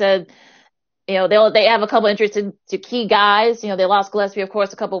like you said, they have a couple injuries to key guys. They lost Gillespie, of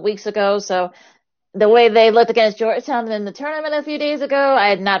course, a couple of weeks ago. So the way they looked against Georgetown in the tournament a few days ago,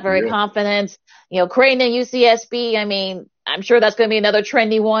 I am not very confident. Creighton and UCSB, I'm sure that's going to be another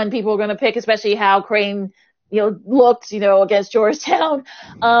trendy one people are going to pick, especially how Creighton looked, against Georgetown.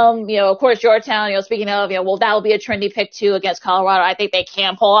 Of course, Georgetown, speaking of, that will be a trendy pick too against Colorado. I think they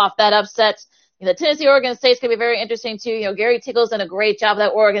can pull off that upset. The Tennessee-Oregon State's going to be very interesting too. Gary Tickle's done a great job of that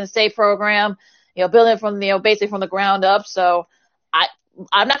Oregon State program, building from, basically from the ground up. So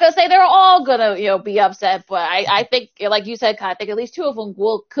I'm not going to say they're all going to, be upset, but I think, like you said, Kai, I think at least 2 of them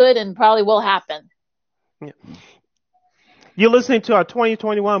could and probably will happen. Yeah. You're listening to our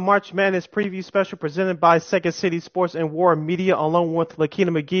 2021 March Madness preview special presented by Second City Sports and War Media, along with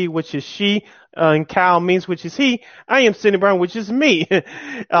Lakina McGee, which is she, and Kyle Means, which is he. I am Sidney Brown, which is me.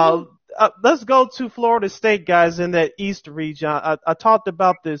 Let's go to Florida State, guys, in that East region. I talked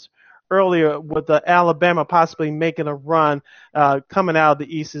about this earlier with Alabama possibly making a run coming out of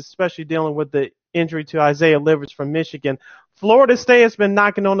the East, especially dealing with the injury to Isaiah Livers from Michigan. Florida State has been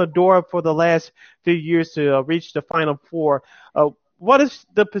knocking on the door for the last few years to reach the Final Four. What is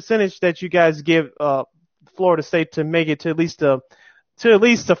the percentage that you guys give Florida State to make it to at least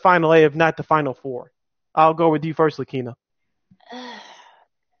the Final 8, if not the Final 4? I'll go with you first, Lakina.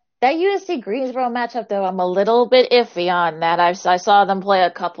 That USC Greensboro matchup, though, I'm a little bit iffy on that. I saw them play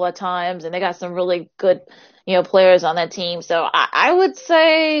a couple of times, and they got some really good, players on that team. So I would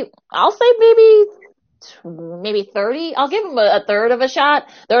say, I'll say maybe 30. I'll give them a third of a shot,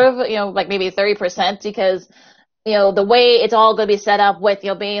 like maybe 30%, because, the way it's all going to be set up with,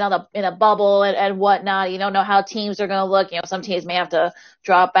 being in a bubble and whatnot, you don't know how teams are going to look. Some teams may have to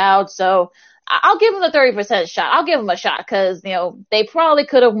drop out. So I'll give them the 30% shot. I'll give them a shot because, they probably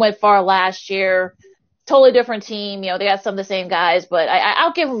could have went far last year. Totally different team. They got some of the same guys, but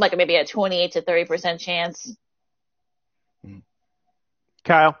I'll give them like maybe a 28 to 30% chance.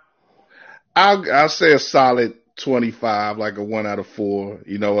 Kyle? I'll say a solid 25, like a 1 out of 4.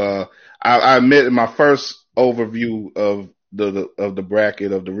 I admit in my first overview of the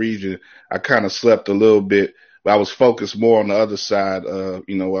bracket of the region, I kind of slept a little bit, but I was focused more on the other side. I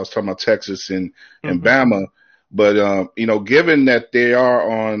was talking about Texas and Bama, but given that they are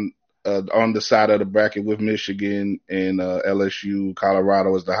on the side of the bracket with Michigan and LSU,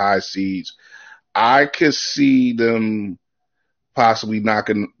 Colorado as the high seeds, I could see them possibly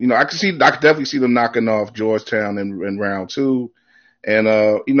knocking, I could definitely see them knocking off Georgetown in round 2. And,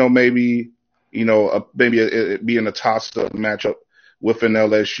 maybe it being a toss-up matchup with an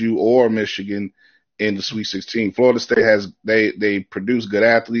LSU or Michigan in the Sweet 16. Florida State they produce good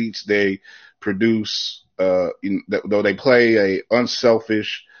athletes. They produce, though they play a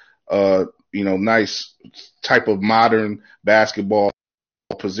unselfish, nice type of modern basketball,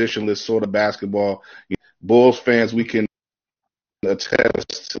 positionless sort of basketball. Bulls fans, we can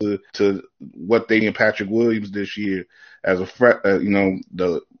attest to what they did Patrick Williams this year as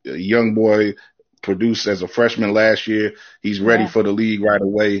the young boy produced as a freshman last year. He's ready for the league right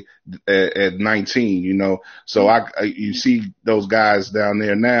away at 19, So you see those guys down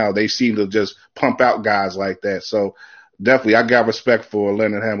there now, they seem to just pump out guys like that. So definitely I got respect for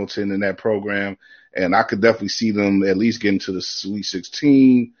Leonard Hamilton in that program, and I could definitely see them at least getting to the Sweet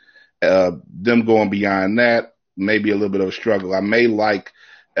 16, them going beyond that. Maybe a little bit of a struggle. I may like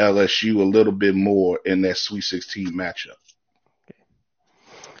LSU a little bit more in that Sweet 16 matchup.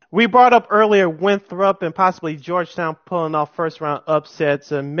 We brought up earlier Winthrop and possibly Georgetown pulling off first-round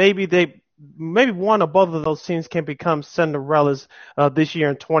upsets, and maybe one or both of those teams can become Cinderellas this year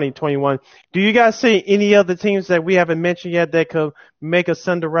in 2021. Do you guys see any other teams that we haven't mentioned yet that could make a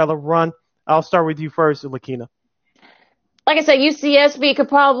Cinderella run? I'll start with you first, Lakina. like I said, UCSB could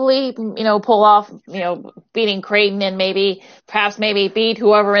probably, pull off, beating Creighton and perhaps beat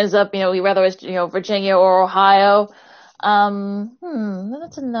whoever ends up, whether it's, Virginia or Ohio.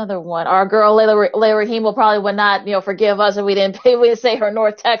 That's another one. Our girl Layla Rahim would not, forgive us if we didn't say her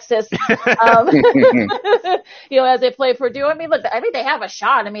North Texas, as they play Purdue. I mean, look, I think they have a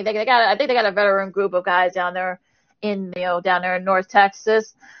shot. I mean, I think they got a veteran group of guys down there in North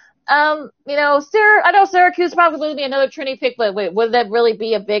Texas. I know Syracuse probably would be another Trinity pick, but would that really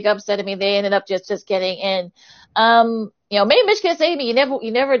be a big upset? I mean, they ended up just getting in. Maybe Michigan State.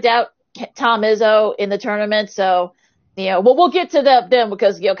 You never doubt Tom Izzo in the tournament. So, we'll get to them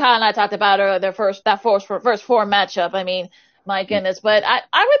because Kyle and I talked about their first four matchup. I mean, my goodness, but I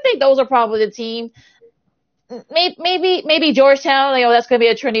would think those are probably the team. Maybe Georgetown. That's going to be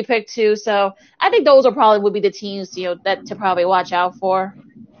a Trinity pick too. So I think those would be the teams that to probably watch out for.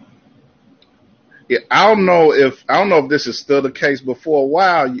 Yeah, I don't know if this is still the case, but for a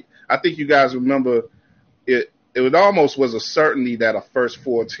while, I think you guys remember it. It almost was a certainty that a first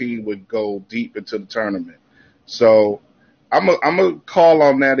four team would go deep into the tournament. So I'm gonna call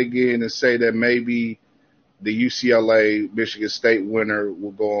on that again and say that maybe the UCLA Michigan State winner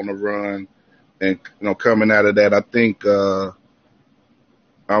will go on a run, and coming out of that, I think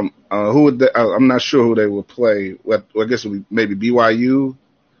I'm not sure who they will play. Well, I guess it would be maybe BYU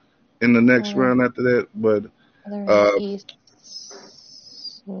in the next round after that, but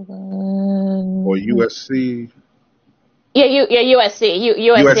or USC. Yeah, USC.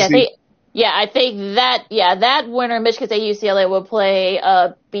 USC. I think that winner, Michigan State UCLA, will play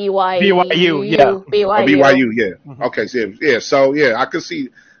BYU. BYU. BYU, yeah. Mm-hmm. Okay, so I could see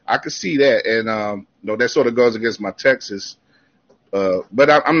that, and that sort of goes against my Texas,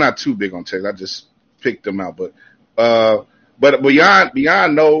 but I'm not too big on Texas. I just picked them out, but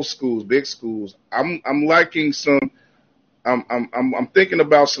beyond those schools, big schools, I'm liking some. I'm thinking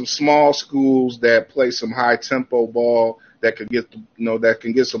about some small schools that play some high tempo ball that could get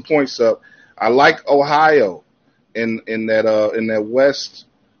some points up. I like Ohio in that West.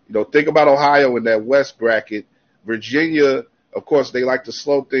 Think about Ohio in that West bracket. Virginia, of course, they like to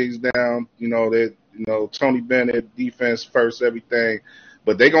slow things down. Tony Bennett, defense first, everything.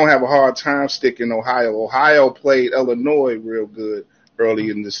 But they're going to have a hard time sticking Ohio. Ohio played Illinois real good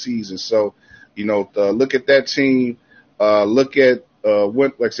early in the season. So, look at that team. Look at,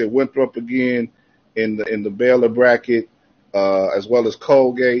 Winthrop again in the Baylor bracket, as well as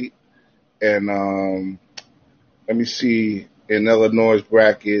Colgate. And let me see, in Illinois'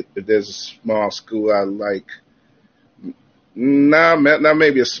 bracket, if there's a small school I like. Not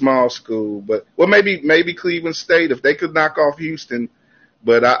maybe a small school, but maybe Cleveland State if they could knock off Houston.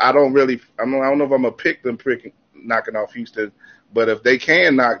 But I don't know if I'm gonna pick them knocking off Houston. But if they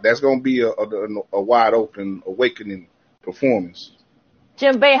can that's gonna be a wide open awakening performance.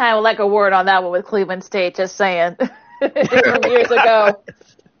 Jim Boeheim would like a word on that one with Cleveland State. Just saying, from years ago.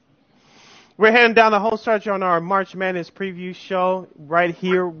 We're heading down the home stretch on our March Madness preview show right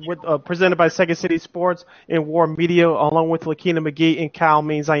here with presented by Second City Sports and War Media, along with Lakina McGee and Kyle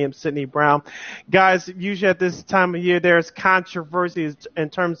Means. I am Sydney Brown. Guys, usually at this time of year, there's controversies in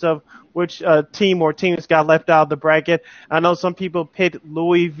terms of which team or teams got left out of the bracket. I know some people picked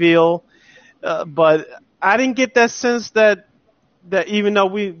Louisville, but I didn't get that sense that even though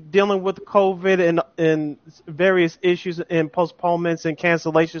we're dealing with COVID and various issues and postponements and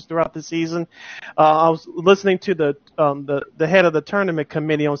cancellations throughout the season, I was listening to the head of the tournament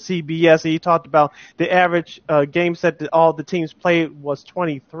committee on CBS, and he talked about the average game set that all the teams played was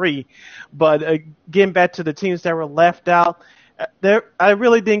 23. But getting back to the teams that were left out, I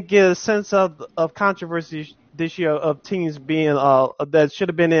really didn't get a sense of controversy this year of teams being that should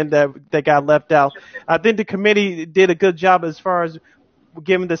have been in that got left out. I think the committee did a good job as far as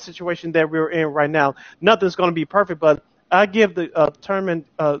given the situation that we're in right now. Nothing's going to be perfect, but I give the tournament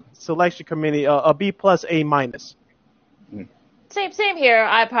selection committee a B+, A-. Same here.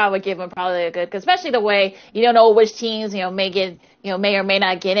 I probably give them probably a good, cause especially the way you don't know which teams may or may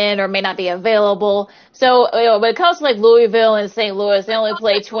not get in or may not be available. So when it comes to like Louisville and St. Louis, they only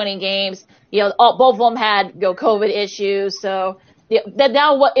played 20 games. Both of them had COVID issues. So that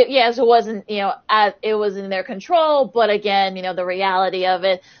now it wasn't it was in their control. But again, the reality of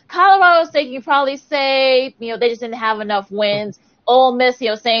it. Colorado State, you probably say they just didn't have enough wins. Ole Miss,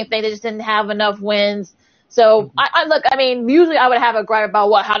 same thing. They just didn't have enough wins. So usually I would have a gripe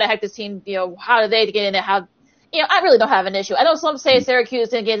about how the heck this team, how did they get in there? How, I really don't have an issue. I know some say Syracuse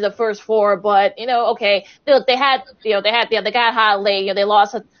didn't get into the first four, but okay, they got hot late. They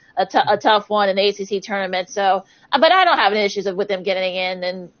lost a tough one in the ACC tournament. So, but I don't have any issues with them getting in,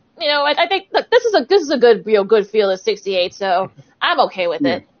 and I think look, this is a good good field at 68, so I'm okay with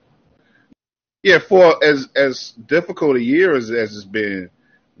it. Yeah, for as difficult a year as it's been,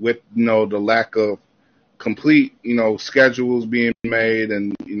 with the lack of complete schedules being made,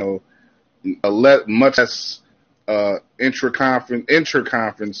 and much less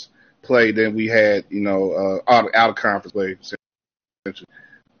intra-conference play than we had out of conference play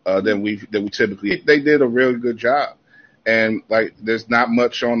than we typically. They did a really good job, and there's not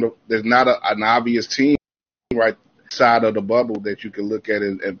an obvious team right side of the bubble that you can look at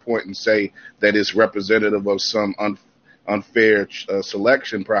and point and say that it's representative of some unfair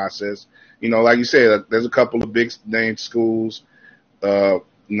selection process. Like you said, there's a couple of big name schools, that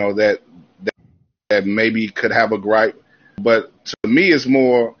maybe could have a gripe, but to me, it's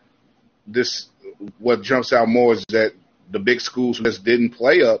more this. What jumps out more is that the big schools just didn't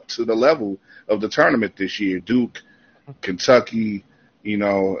play up to the level of the tournament this year. Duke, Kentucky,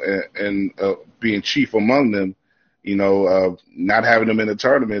 and being chief among them. Not having them in the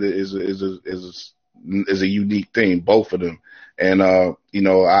tournament is a unique thing, both of them. And I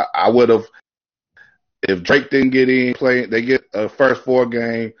would have, if Drake didn't get in, they get a first 4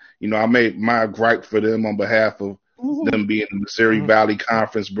 game. I made my gripe for them on behalf of them being the Missouri Valley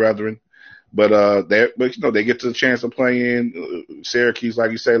Conference brethren. But they get to the chance of playing Syracuse,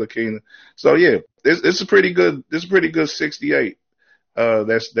 like you say, Lakina. So yeah, it's a pretty good 68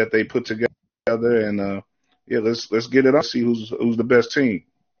 that they put together, and let's get it up. See who's the best team.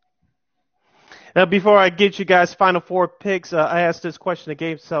 Before I get you guys' final 4 picks, I asked this question to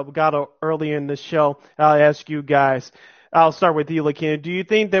Gabe Salgado earlier in the show. I'll ask you guys. I'll start with you, Lakina. Do you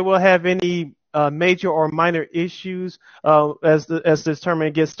think they will have any major or minor issues as this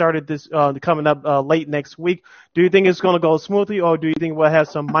tournament gets started coming up late next week? Do you think it's going to go smoothly, or do you think we'll have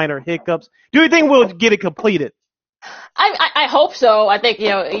some minor hiccups? Do you think we'll get it completed? I hope so. I think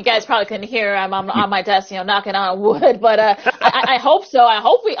you guys probably couldn't hear. I'm on my desk, knocking on wood. But I hope so. I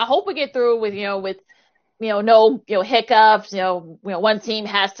hope we get through with no hiccups. One team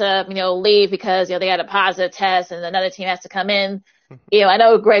has to leave because they got a positive test, and another team has to come in. I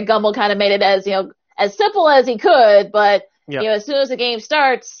know Greg Gumbel kind of made it as simple as he could, but as soon as the game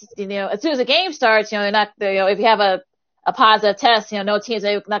starts, you're not if you have a positive test, no teams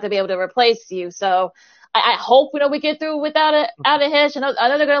are not going to be able to replace you. So I hope we get through without a hitch. I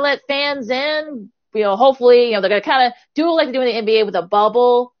know they're going to let fans in. Hopefully they're going to kind of do like they do in the NBA with a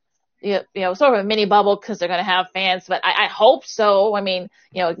bubble. Sort of a mini bubble because they're going to have fans, but I hope so. I mean,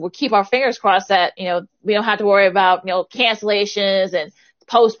 we'll keep our fingers crossed that, we don't have to worry about, cancellations and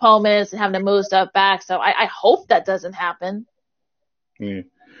postponements and having to move stuff back. So I hope that doesn't happen. Yeah.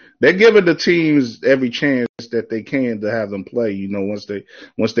 They're giving the teams every chance that they can to have them play, once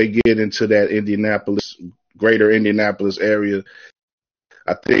they get into that greater Indianapolis area.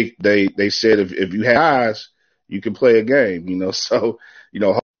 I think they said if you have eyes, you can play a game, so,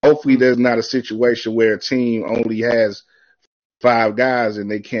 hopefully there's not a situation where a team only has 5 guys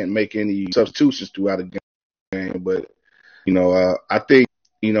and they can't make any substitutions throughout a game. But, I think,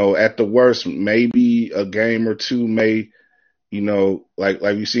 at the worst, maybe a game or two may, like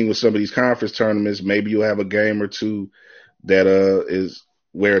you've seen with some of these conference tournaments, maybe you'll have a game or two that is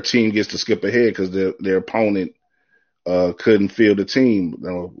where a team gets to skip ahead because their opponent couldn't field the team.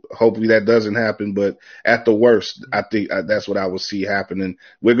 Hopefully that doesn't happen, but at the worst, I think that's what I would see happening.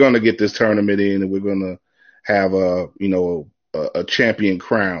 We're going to get this tournament in, and we're going to have a champion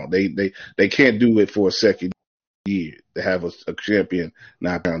crown. They can't do it for a second year to have a champion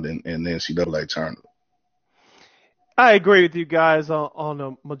knockout in the NCAA tournament. I agree with you guys on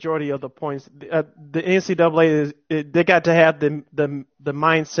the majority of the points. The NCAA they got to have the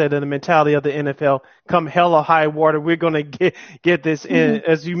mindset and the mentality of the NFL. Come hell or high water, we're going to get this in.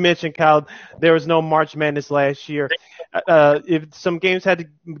 As you mentioned, Kyle, there was no March Madness last year. If some games had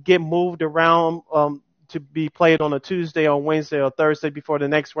to get moved around to be played on a Tuesday or Wednesday or Thursday before the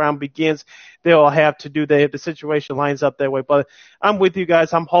next round begins, they'll have to do that if the situation lines up that way. But I'm with you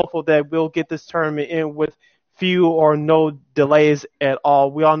guys. I'm hopeful that we'll get this tournament in with few or no delays at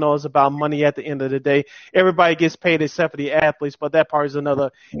all. We all know it's about money at the end of the day. Everybody gets paid except for the athletes, but that part is another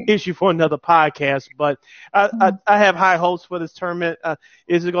issue for another podcast. But I have high hopes for this tournament.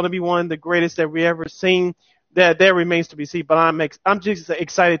 Is it going to be one of the greatest that we ever seen? That remains to be seen. But I'm just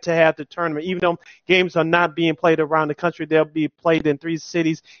excited to have the tournament. Even though games are not being played around the country, they'll be played in 3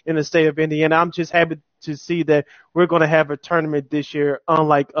 cities in the state of Indiana. I'm just happy to see that we're going to have a tournament this year,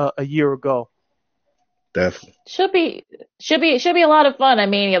 unlike a year ago. Definitely. Should be a lot of fun. I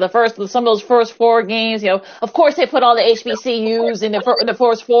mean, some of those first 4 games, of course they put all the HBCUs in the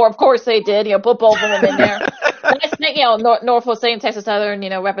first 4. Of course they did, put both of them in there. Nice thing, Norfolk State and Texas Southern,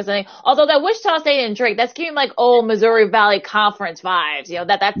 representing. Although that Wichita State and Drake, that's giving like old Missouri Valley Conference vibes.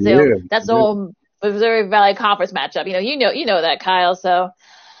 That's the old Missouri Valley Conference matchup. You know that, Kyle. So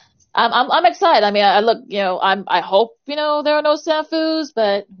I'm excited. I mean, I hope there are no snafus,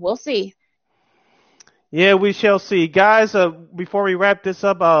 but we'll see. Yeah, we shall see, guys. Before we wrap this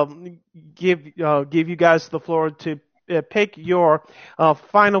up, give you guys the floor to pick your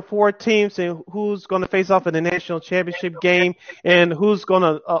Final Four teams and who's going to face off in the national championship game and who's going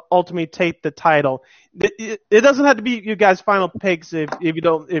to ultimately take the title. It doesn't have to be you guys' final picks if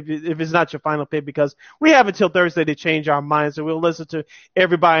it's not your final pick, because we have until Thursday to change our minds, and we'll listen to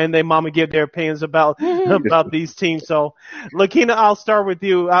everybody and their mama give their opinions about these teams. So, Lakina, I'll start with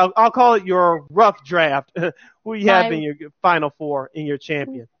you. I'll call it your rough draft. Who you have in your Final Four in your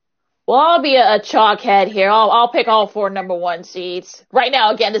champion? Well, I'll be a chalkhead here. I'll pick all 4 number 1 seeds. Right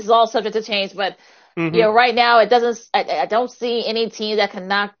now, again, this is all subject to change, but right now I don't see any team that can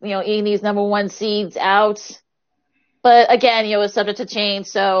knock, any of these number 1 seeds out. But again, it's subject to change.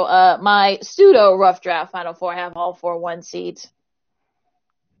 So, my pseudo rough draft Final Four, I have all 4 1 seeds.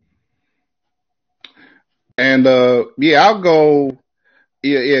 And, I'll go.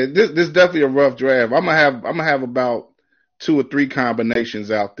 Yeah. This is definitely a rough draft. I'm gonna have about 2 or 3 combinations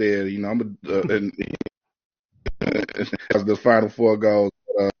out there. As the Final Four goes,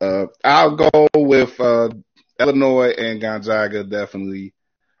 I'll go with Illinois and Gonzaga, definitely.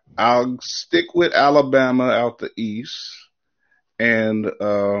 I'll stick with Alabama out the East, and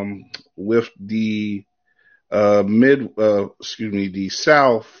with the the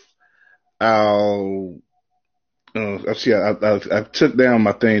South, I took down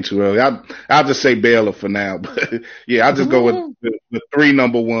my thing too early. I'll just say Baylor for now, but yeah, I'll just go with 3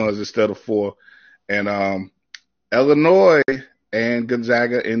 number 1s instead of 4, and Illinois and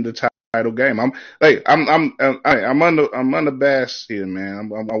Gonzaga in the title game. I'm unabashed here, man.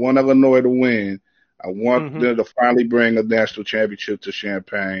 I want Illinois to win. I want them to finally bring a national championship to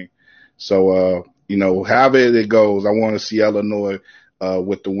Champaign. So however it goes, I want to see Illinois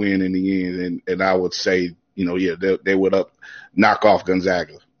with the win in the end, and I would say, they would knock off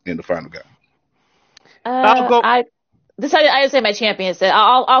Gonzaga in the final game. I'll go. I say my champion said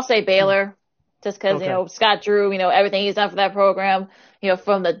I'll say Baylor, just because Scott Drew, everything he's done for that program,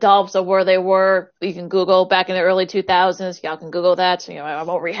 from the dumps of where they were. You can Google back in the early 2000s. Y'all can Google that. So, I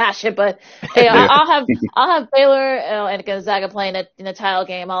won't rehash it, but I'll have Baylor and Gonzaga playing in the title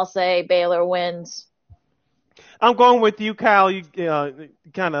game. I'll say Baylor wins. I'm going with you, Kyle. You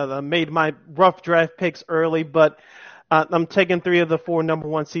kind of made my rough draft picks early, but I'm taking 3 of the 4 number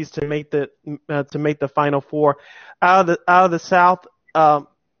 1 seeds to make the Final Four. Out of the South,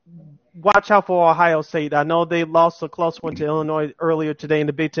 watch out for Ohio State. I know they lost a close one to Illinois earlier today in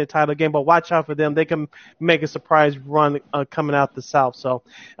the Big Ten title game, but watch out for them. They can make a surprise run coming out the South. So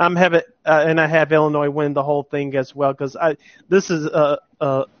I have Illinois win the whole thing as well, because this is a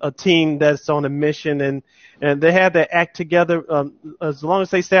team that's on a mission, and they have to act together. As long as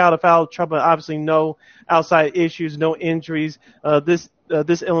they stay out of foul trouble, obviously no outside issues, no injuries. This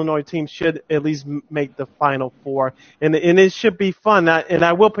Illinois team should at least make the Final Four, and it should be fun. And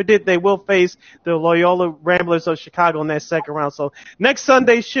I will predict they will face the Loyola Ramblers of Chicago in that second round. So next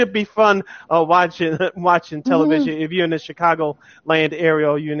Sunday should be fun watching television. If you're in the Chicagoland area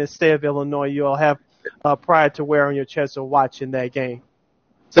or you're in the state of Illinois, you'll have pride to wear on your chest of watching that game.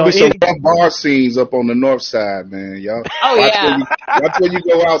 So there'll be some bar scenes up on the north side, man. Y'all. Oh, yeah. That's where you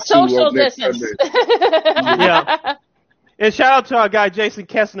go out Social to. Social distance. Yeah. And shout out to our guy, Jason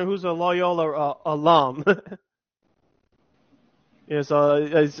Kessner, who's a Loyola alum. Yeah, so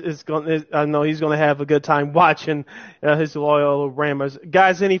I know he's going to have a good time watching his Loyola Ramblers.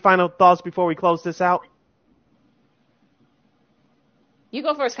 Guys, any final thoughts before we close this out? You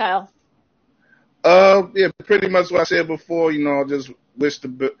go first, Kyle. Yeah, pretty much what I said before. Just wish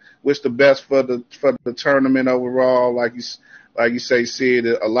the best for the tournament overall. Like you say, Sid,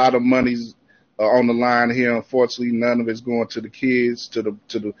 a lot of money's on the line here. Unfortunately, none of it's going to the kids, to the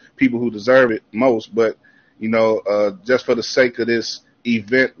people who deserve it most. But just for the sake of this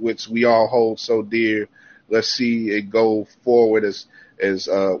event, which we all hold so dear, let's see it go forward as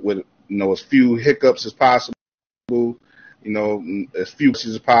with as few hiccups as possible. As few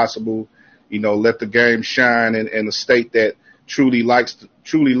as possible. Let the game shine in a state that truly loves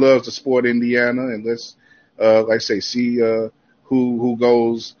the sport, Indiana, and let's like I say, see who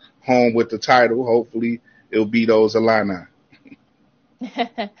goes home with the title. Hopefully, it'll be those Illini.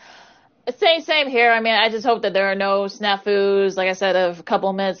 Same here. I mean, I just hope that there are no snafus, like I said a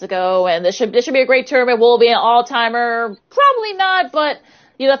couple minutes ago, and this should be a great tournament. Will it be an all-timer? Probably not, but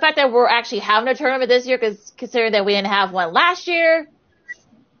the fact that we're actually having a tournament this year, because considering that we didn't have one last year,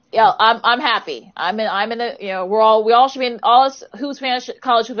 I'm happy. I'm in a, we all should be in, all us Who's fans,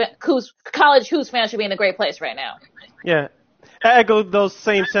 college Who's fans should be in a great place right now. Yeah. I echo those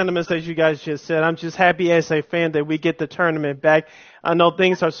same sentiments as you guys just said. I'm just happy as a fan that we get the tournament back. I know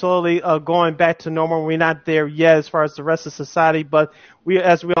things are slowly going back to normal. We're not there yet as far as the rest of society, but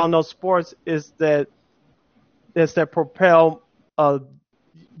as we all know, sports is that propel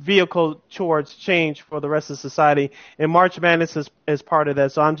vehicle towards change for the rest of society, and March Madness is part of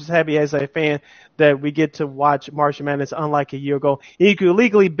that. So I'm just happy as a fan that we get to watch March Madness, unlike a year ago. You could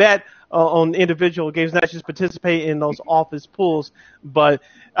legally bet on individual games, not just participate in those office pools, but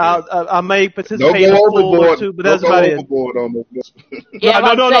I may participate in a pool or two, but that's about it. Yeah,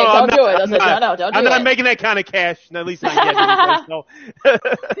 no, don't do it. Don't do it. I'm not making that kind of cash, at least not yet. Anyway, so.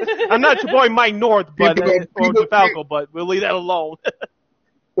 I'm not your boy Mike North, or DeFalco, but we'll leave that alone.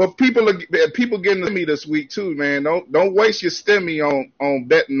 Well, people getting to me this week too, man. Don't waste your stimmy on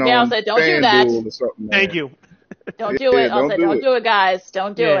betting on FanDuel or something. Thank you. Don't do it. Don't do it, guys.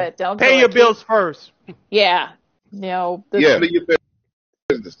 Don't do it. Don't pay your bills first. Yeah. Do your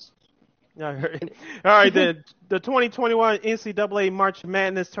business. All right. The 2021 NCAA March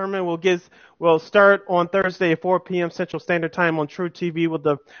Madness tournament will start on Thursday at 4 p.m. Central Standard Time on True TV with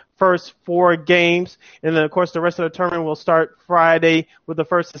the first 4 games, and then of course the rest of the tournament will start Friday with the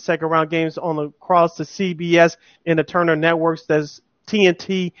first and second round games across the CBS and the Turner networks. That's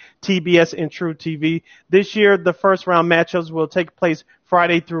TNT, TBS, and True TV. This year, the first round matchups will take place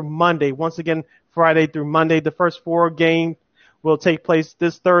Friday through Monday. Once again, Friday through Monday. The first 4 games will take place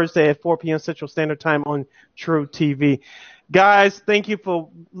this Thursday at 4 p.m. Central Standard Time on True TV. Guys, thank you for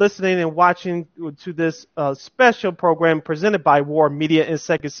listening and watching to this special program presented by War Media and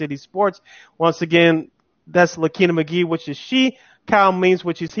Second City Sports. Once again, that's Lakina McGee, which is she, Kyle Means,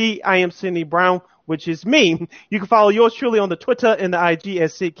 which is he, I am Sidney Brown, which is me. You can follow yours truly on the Twitter and the IG at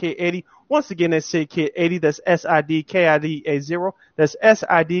SidKid80. Once again, that's SidKid80. That's SIDKID80. That's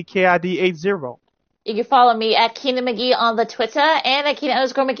SIDKID80. You can follow me at Keenan McGee on the Twitter and at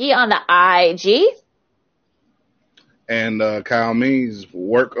Keenan_McGee on the IG. And Kyle Means,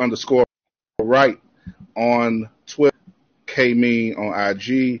 work_right on Twitter, K-Mean on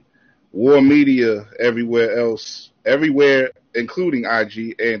IG, War Media everywhere, including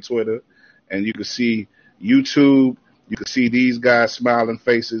IG and Twitter. And you can see YouTube. You can see these guys' smiling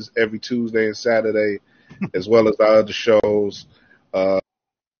faces every Tuesday and Saturday, as well as the other shows. Of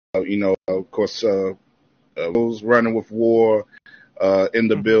course, those running with War in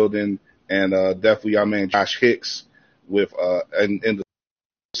the building, and definitely our man Josh Hicks with in the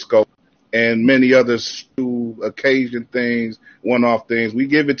scope, and many others who occasion things, one-off things. We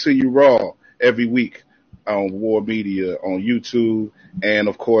give it to you raw every week on War Media, on YouTube, and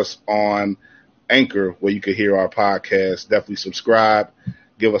of course on Anchor, where you can hear our podcast. Definitely subscribe,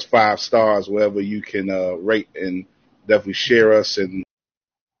 give us 5 stars wherever you can rate, and definitely share us and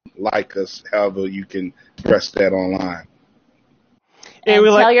like us, however you can press that online. And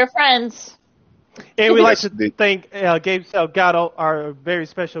tell your friends. And we'd like to thank Gabe Salgado, our very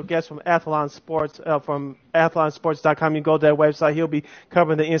special guest from Athlon Sports, from athlonsports.com. You can go to that website. He'll be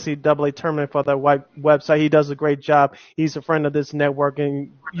covering the NCAA tournament for that website. He does a great job. He's a friend of this network,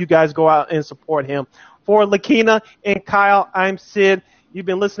 and you guys go out and support him. For Lakina and Kyle, I'm Sid. You've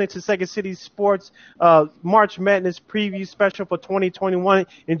been listening to Second City Sports March Madness preview special for 2021.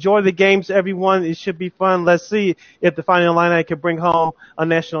 Enjoy the games, everyone. It should be fun. Let's see if the Fighting Illini can bring home a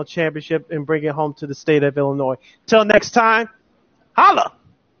national championship and bring it home to the state of Illinois. Till next time, holla!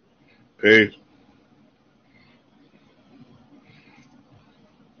 Peace.